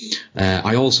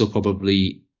 I also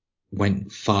probably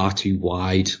went far too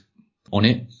wide on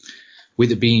it.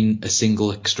 With it being a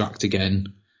single extract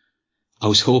again, I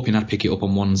was hoping I'd pick it up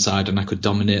on one side and I could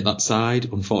dominate that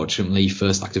side. Unfortunately,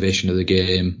 first activation of the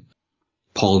game,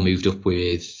 Paul moved up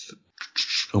with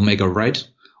Omega Red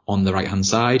on the right-hand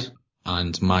side,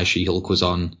 and my She-Hulk was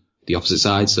on the opposite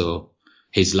side, so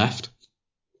his left.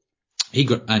 He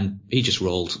just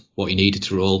rolled what he needed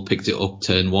to roll, picked it up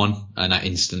turn 1, and I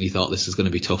instantly thought this is going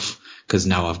to be tough, because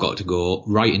now I've got to go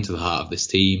right into the heart of this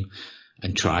team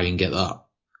and try and get that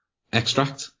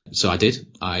extract. So I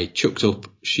did. I chucked up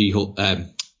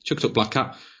Black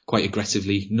Cat quite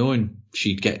aggressively,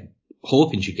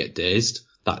 hoping she'd get dazed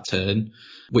that turn,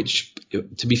 which,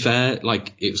 to be fair,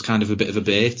 like, it was kind of a bit of a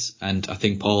bait, and I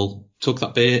think Paul took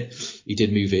that bait. He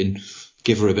did move in,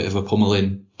 give her a bit of a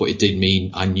pummeling, but it did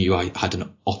mean I knew I had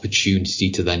an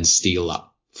opportunity to then steal that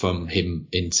from him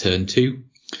in turn 2.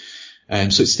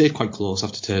 So it stayed quite close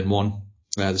after turn 1.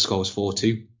 The score was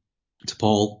 4-2 to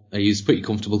Paul. He was pretty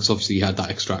comfortable because obviously he had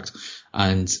that extract,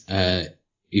 and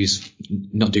he was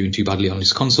not doing too badly on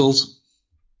his consoles.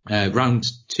 Round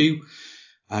 2,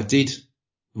 I did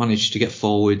manage to get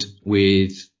forward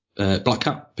with Black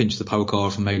Cat, pinch the power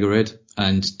core from Mega Red,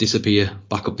 and disappear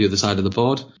back up the other side of the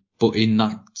board. But during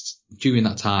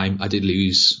that time, I did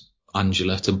lose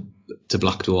Angela to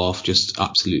Black Dwarf, just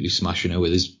absolutely smashing her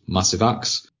with his massive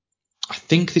axe. I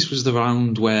think this was the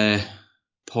round where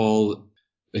Paul,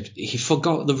 he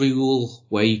forgot the rule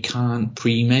where you can't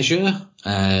pre-measure,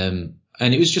 and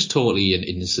it was just totally an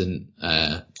innocent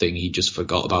thing. He just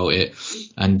forgot about it,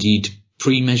 and he'd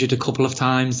pre-measured a couple of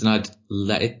times, and I'd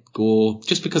let it go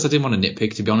just because I didn't want to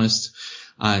nitpick, to be honest.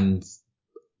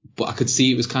 But I could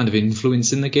see it was kind of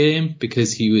influencing the game,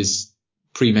 because he was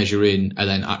pre-measuring, and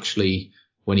then actually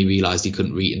when he realised he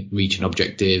couldn't reach an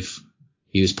objective,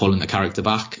 he was pulling the character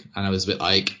back, and I was a bit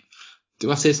like,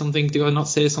 do I say something? Do I not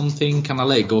say something? Can I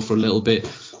let it go for a little bit?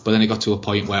 But then it got to a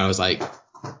point where I was like,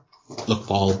 look,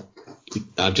 Paul,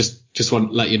 I just want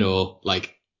to let you know,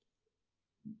 like,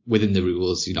 within the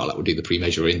rules, like we'll do the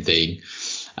pre-measuring thing.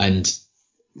 And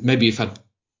maybe if I'd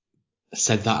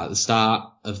said that at the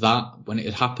start of that, when it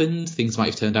had happened, things might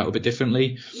have turned out a bit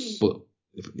differently. But,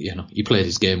 he played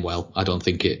his game well. I don't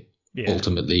think it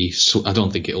ultimately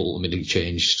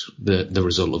changed the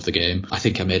result of the game. I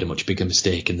think I made a much bigger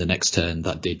mistake in the next turn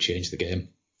that did change the game.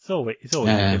 It's always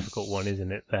a difficult one,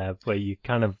 isn't it, there, where you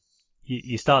kind of,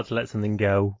 you start to let something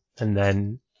go, and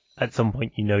then at some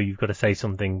point you've got to say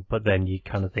something, but then you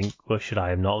kind of think, well, should I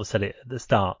have not said it at the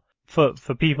start? For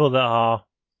people that are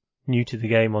new to the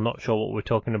game or not sure what we're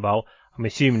talking about, I'm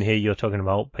assuming here you're talking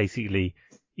about basically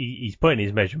he's putting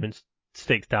his measurements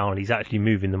sticks down, he's actually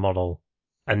moving the model,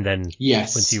 and then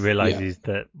once he realises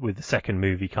that with the second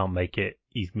move he can't make it,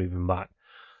 he's moving back.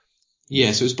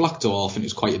 Yeah, so it was Black Dwarf, and it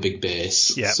was quite a big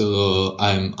base. Yep. So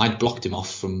I'd blocked him off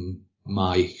from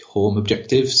my home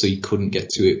objective, so he couldn't get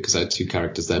to it because I had 2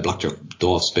 characters there. Black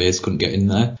Dwarf space, couldn't get in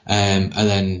there. And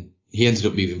then he ended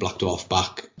up moving Black Dwarf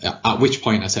back, at which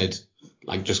point I said,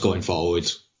 like, just going forward,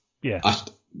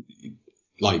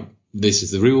 this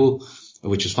is the rule,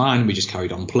 which was fine. We just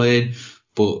carried on playing.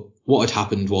 But what had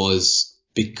happened was,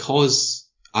 because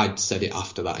I'd said it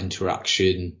after that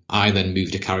interaction, I then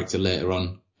moved a character later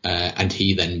on, and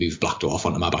he then moved Black Dwarf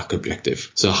onto my back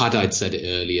objective. So had I'd said it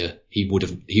earlier, he would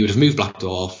have moved Black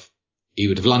Dwarf, he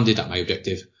would have landed at my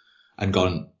objective and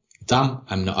gone, damn,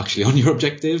 I'm not actually on your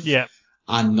objective. Yeah.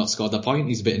 And not scored that point.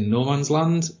 He's a bit in no man's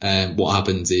land. What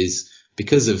happens is,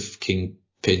 because of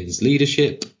Kingpin's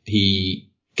leadership,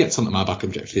 he gets onto my back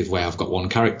objective where I've got 1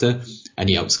 character, and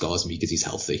he outscores me because he's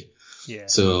healthy. Yeah.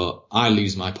 So I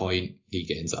lose my point, he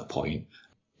gains that point.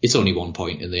 It's only 1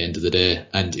 point in the end of the day,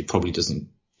 and it probably doesn't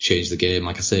change the game.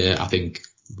 Like I say, I think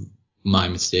my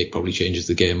mistake probably changes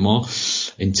the game more.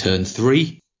 In turn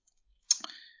 3,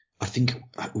 I think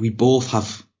we both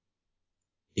have...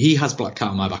 He has Black Cat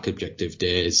on my back objective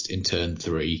dazed in turn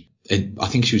 3. And I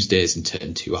think she was dazed in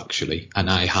turn 2, actually. And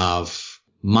I have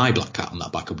my Black Cat on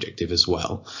that back objective as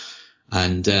well.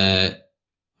 And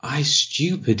I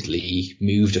stupidly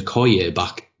moved Okoye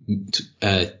back.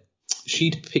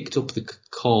 She'd picked up the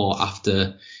core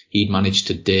after he'd managed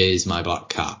to daze my Black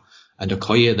Cat. And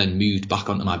Okoye then moved back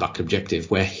onto my back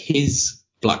objective where his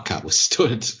Black Cat was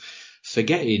stood,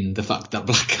 forgetting the fact that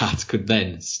Black Cat could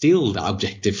then steal that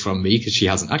objective from me because she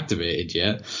hasn't activated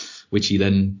yet, which he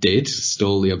then did,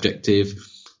 stole the objective,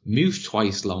 moved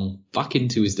twice long back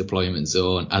into his deployment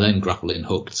zone, and then grappling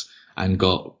hooked and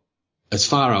got as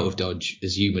far out of dodge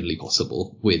as humanly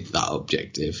possible with that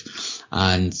objective.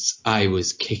 And I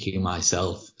was kicking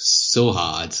myself so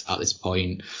hard at this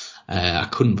point. I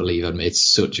couldn't believe I'd made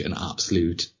such an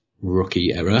absolute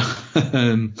rookie error.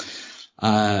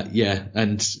 Yeah,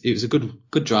 and it was a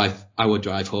good hour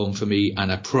drive home for me,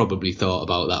 and I probably thought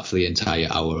about that for the entire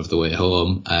hour of the way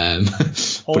home. But it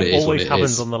is what always it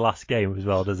happens is. on the last game as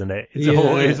well, doesn't it?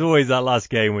 Yeah. It's always that last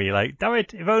game where you're like, damn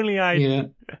it, if only I.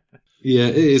 Yeah,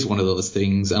 it is one of those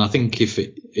things, and I think if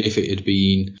it had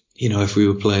been, if we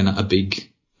were playing at a big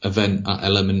event at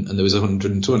Element and there was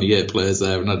 128 players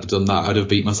there and I'd have done that, I'd have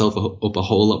beat myself up a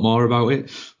whole lot more about it.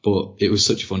 But it was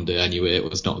such a fun day anyway, it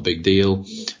was not a big deal.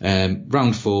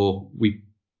 Round 4, we,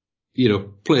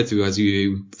 played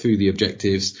through through the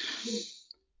objectives.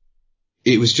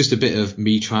 It was just a bit of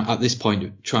me trying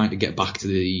to get back to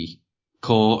the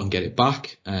core and get it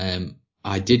back.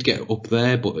 I did get up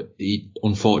there, but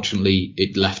unfortunately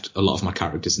it left a lot of my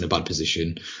characters in a bad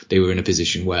position. They were in a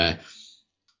position where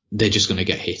they're just going to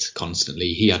get hit constantly.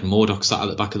 He had Mordok sat at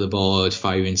the back of the board,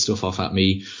 firing stuff off at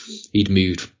me. He'd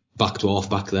moved Black Dwarf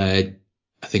back there.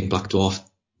 I think Black Dwarf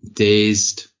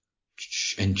dazed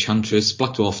Enchantress.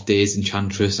 Black Dwarf dazed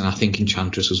Enchantress, and I think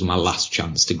Enchantress was my last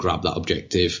chance to grab that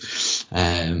objective.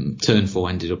 Turn 4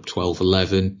 ended up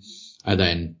 12-11. And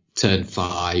then turn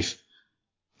 5,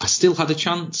 I still had a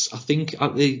chance, I think,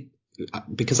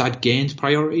 because I'd gained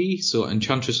priority. So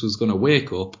Enchantress was going to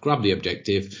wake up, grab the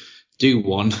objective, do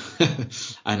one,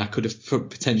 and I could have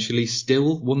potentially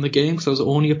still won the game because I was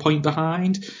only a point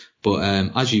behind. But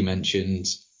as you mentioned,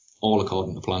 all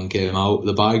according to plan came out of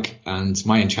the bag, and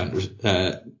my Enchantress,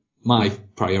 my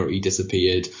priority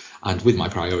disappeared, and with my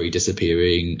priority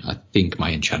disappearing, I think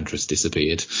my Enchantress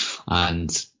disappeared,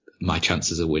 and my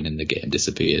chances of winning the game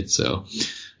disappeared. So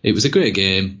it was a great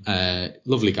game.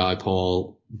 Lovely guy,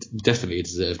 Paul, definitely a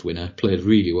deserved winner. Played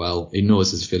really well. He knows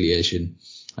his affiliation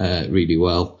really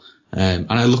well. And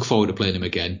I look forward to playing him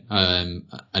again, and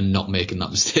not making that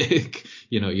mistake.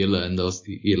 You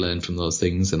learn from those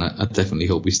things, and I definitely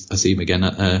hope I see him again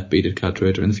at Bearded Card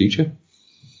Trader in the future.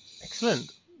 Excellent.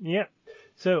 Yeah.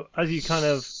 So as you kind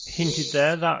of hinted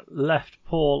there, that left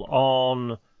Paul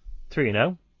on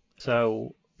 3-0.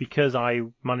 So because I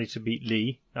managed to beat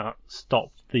Lee, that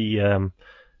stopped the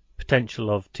potential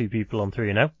of 2 people on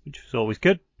 3-0, which was always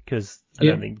good. Because I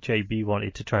don't think JB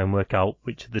wanted to try and work out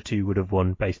which of the 2 would have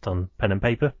won based on pen and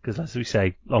paper, because as we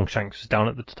say, Longshanks was down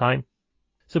at the time.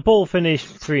 So Paul finished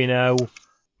 3-0.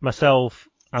 Myself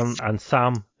and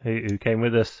Sam, who came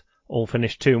with us, all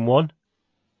finished 2-1,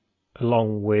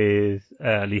 along with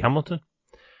Lee Hamilton.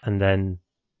 And then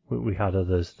we had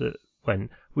others that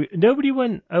went. Nobody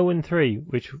went 0-3,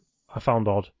 which I found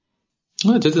odd.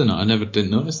 Oh, didn't I?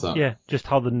 Didn't notice that. Yeah, just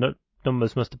how the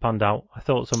numbers must have panned out. I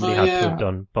thought somebody had to have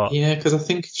done, but yeah, because I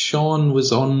think Sean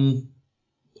was on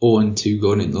 0-2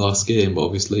 going into the last game, but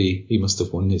obviously he must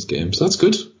have won his game, so that's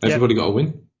good. Everybody got a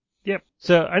win. Yep.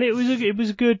 So, and it was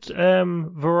a good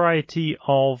variety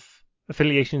of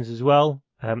affiliations as well.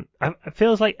 It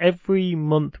feels like every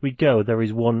month we go, there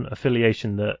is one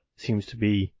affiliation that seems to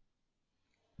be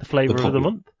the flavour of the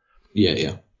month.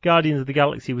 Yeah. Guardians of the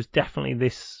Galaxy was definitely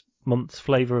this month's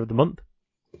flavour of the month.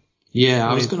 Yeah,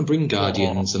 I was going to bring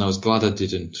Guardians, and I was glad I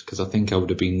didn't, because I think I would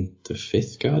have been the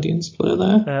 5th Guardians player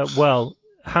there. Well,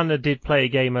 Hannah did play a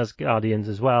game as Guardians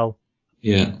as well.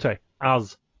 Yeah. Sorry,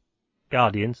 as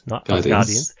Guardians, not as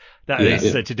Guardians. That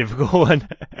is such a difficult one.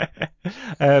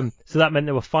 So that meant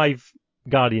there were 5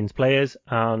 Guardians players,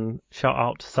 and shout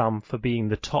out to Sam for being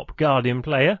the top Guardian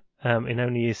player in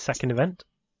only his 2nd event.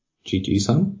 GG,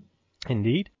 Sam.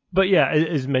 Indeed. But yeah,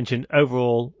 as mentioned,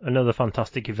 overall, another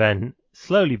fantastic event,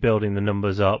 slowly building the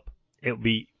numbers up. It would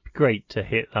be great to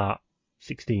hit that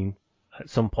 16 at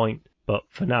some point, but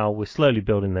for now, we're slowly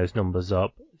building those numbers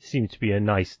up. It seems to be a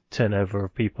nice turnover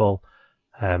of people.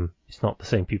 It's not the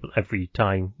same people every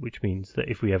time, which means that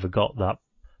if we ever got that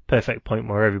perfect point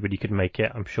where everybody could make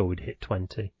it, I'm sure we'd hit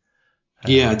 20.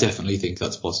 Yeah, I definitely think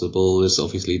that's possible. There's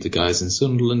obviously the guys in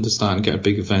Sunderland are starting to get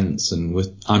big events, and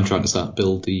I'm trying to start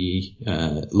build the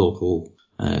local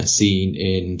scene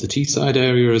in the Teesside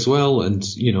area as well. And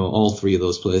all 3 of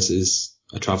those places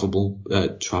are travelable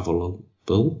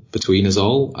between us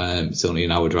all. It's only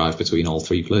an hour drive between all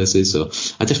 3 places, so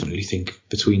I definitely think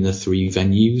between the 3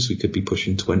 venues we could be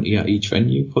pushing 20 at each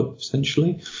venue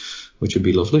potentially, which would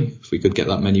be lovely. If we could get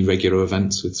that many regular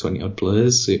events with 20 odd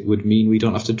players, it would mean we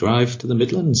don't have to drive to the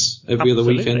Midlands every other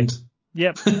weekend.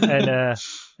 Yep. And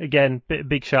again,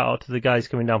 big shout out to the guys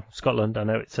coming down from Scotland. I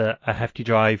know it's a hefty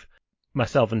drive.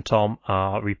 Myself and Tom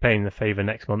are repaying the favour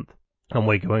next month, and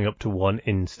we're going up to one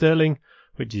in Stirling,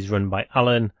 which is run by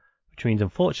Alan, which means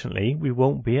unfortunately we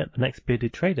won't be at the next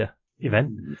Bearded Trader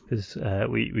event because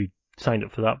we signed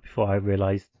up for that before I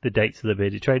realised the dates of the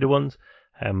Bearded Trader ones.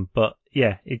 But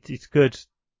yeah, it's good.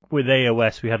 With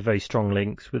AOS, we had very strong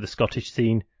links with the Scottish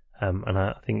scene, and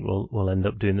I think we'll end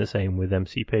up doing the same with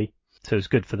MCP. So it's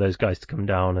good for those guys to come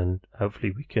down, and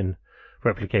hopefully we can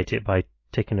replicate it by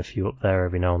taking a few up there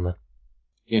every now and then.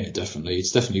 Yeah, definitely.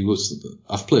 It's definitely was.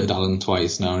 I've played Alan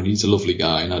twice now, and he's a lovely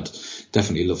guy, and I'd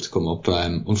definitely love to come up.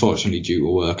 Unfortunately, due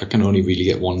to work, I can only really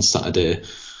get one Saturday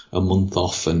a month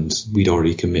off, and we'd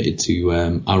already committed to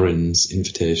Aaron's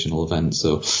invitational event,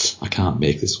 so I can't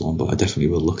make this one, but I definitely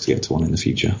will look to get to one in the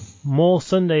future. More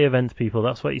Sunday events, people.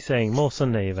 That's what you're saying. More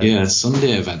Sunday events. Yeah,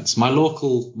 Sunday events. My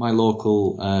local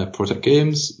Project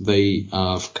Games, they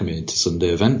have committed to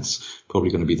Sunday events. Probably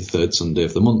going to be the third Sunday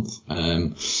of the month,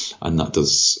 and that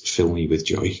does fill me with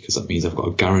joy because that means I've got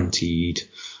a guaranteed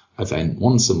event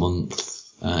once a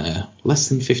month, less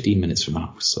than 15 minutes from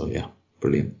now. So yeah,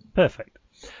 brilliant. Perfect.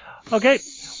 Okay,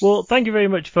 well, thank you very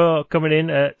much for coming in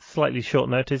at slightly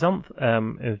short notice, Anth.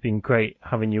 It's been great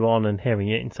having you on and hearing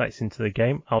your insights into the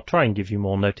game. I'll try and give you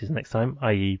more notice next time,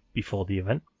 i.e. before the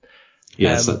event.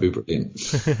 Yes, that'd be brilliant.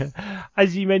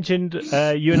 As you mentioned,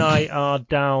 you and I are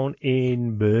down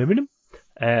in Birmingham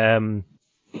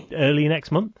early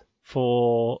next month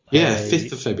for...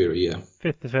 5th of February, yeah.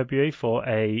 5th of February for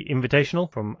a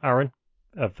invitational from Aaron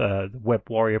of the Web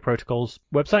Warrior Protocols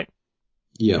website.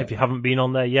 Yeah. If you haven't been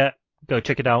on there yet, go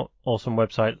check it out. Awesome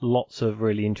website. Lots of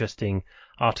really interesting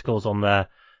articles on there.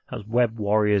 That's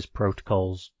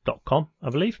webwarriorsprotocols.com, I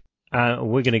believe.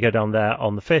 We're going to go down there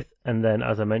on the 5th. And then,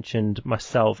 as I mentioned,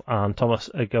 myself and Thomas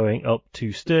are going up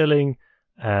to Stirling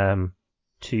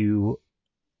to,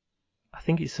 I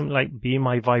think it's something like Be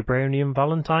My Vibranium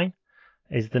Valentine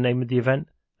is the name of the event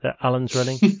that Alan's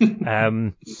running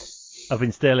up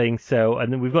in Stirling. So,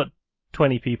 and then we've got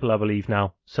 20 people, I believe,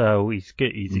 now. So he's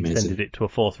extended it to a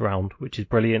 4th round, which is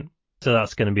brilliant. So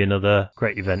that's going to be another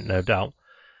great event, no doubt.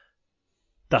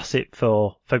 That's it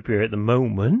for February at the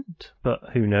moment, but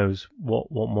who knows what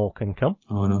more can come.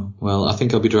 Oh, no. Well, I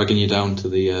think I'll be dragging you down to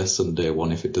the Sunday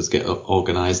one if it does get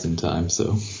organised in time.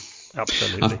 So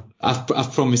absolutely,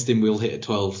 I've promised him we'll hit a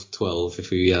 12 if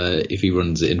he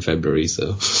runs it in February.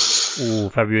 So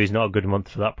February's not a good month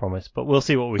for that promise, but we'll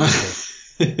see what we can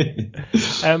do.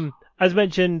 As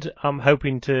mentioned, I'm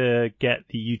hoping to get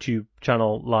the YouTube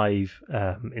channel live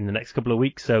in the next couple of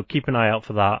weeks, so keep an eye out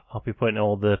for that. I'll be putting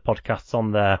all the podcasts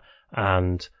on there,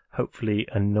 and hopefully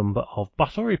a number of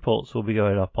battle reports will be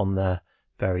going up on there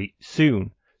very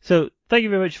soon. So thank you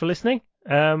very much for listening,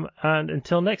 and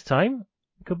until next time,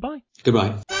 goodbye.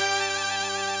 Goodbye.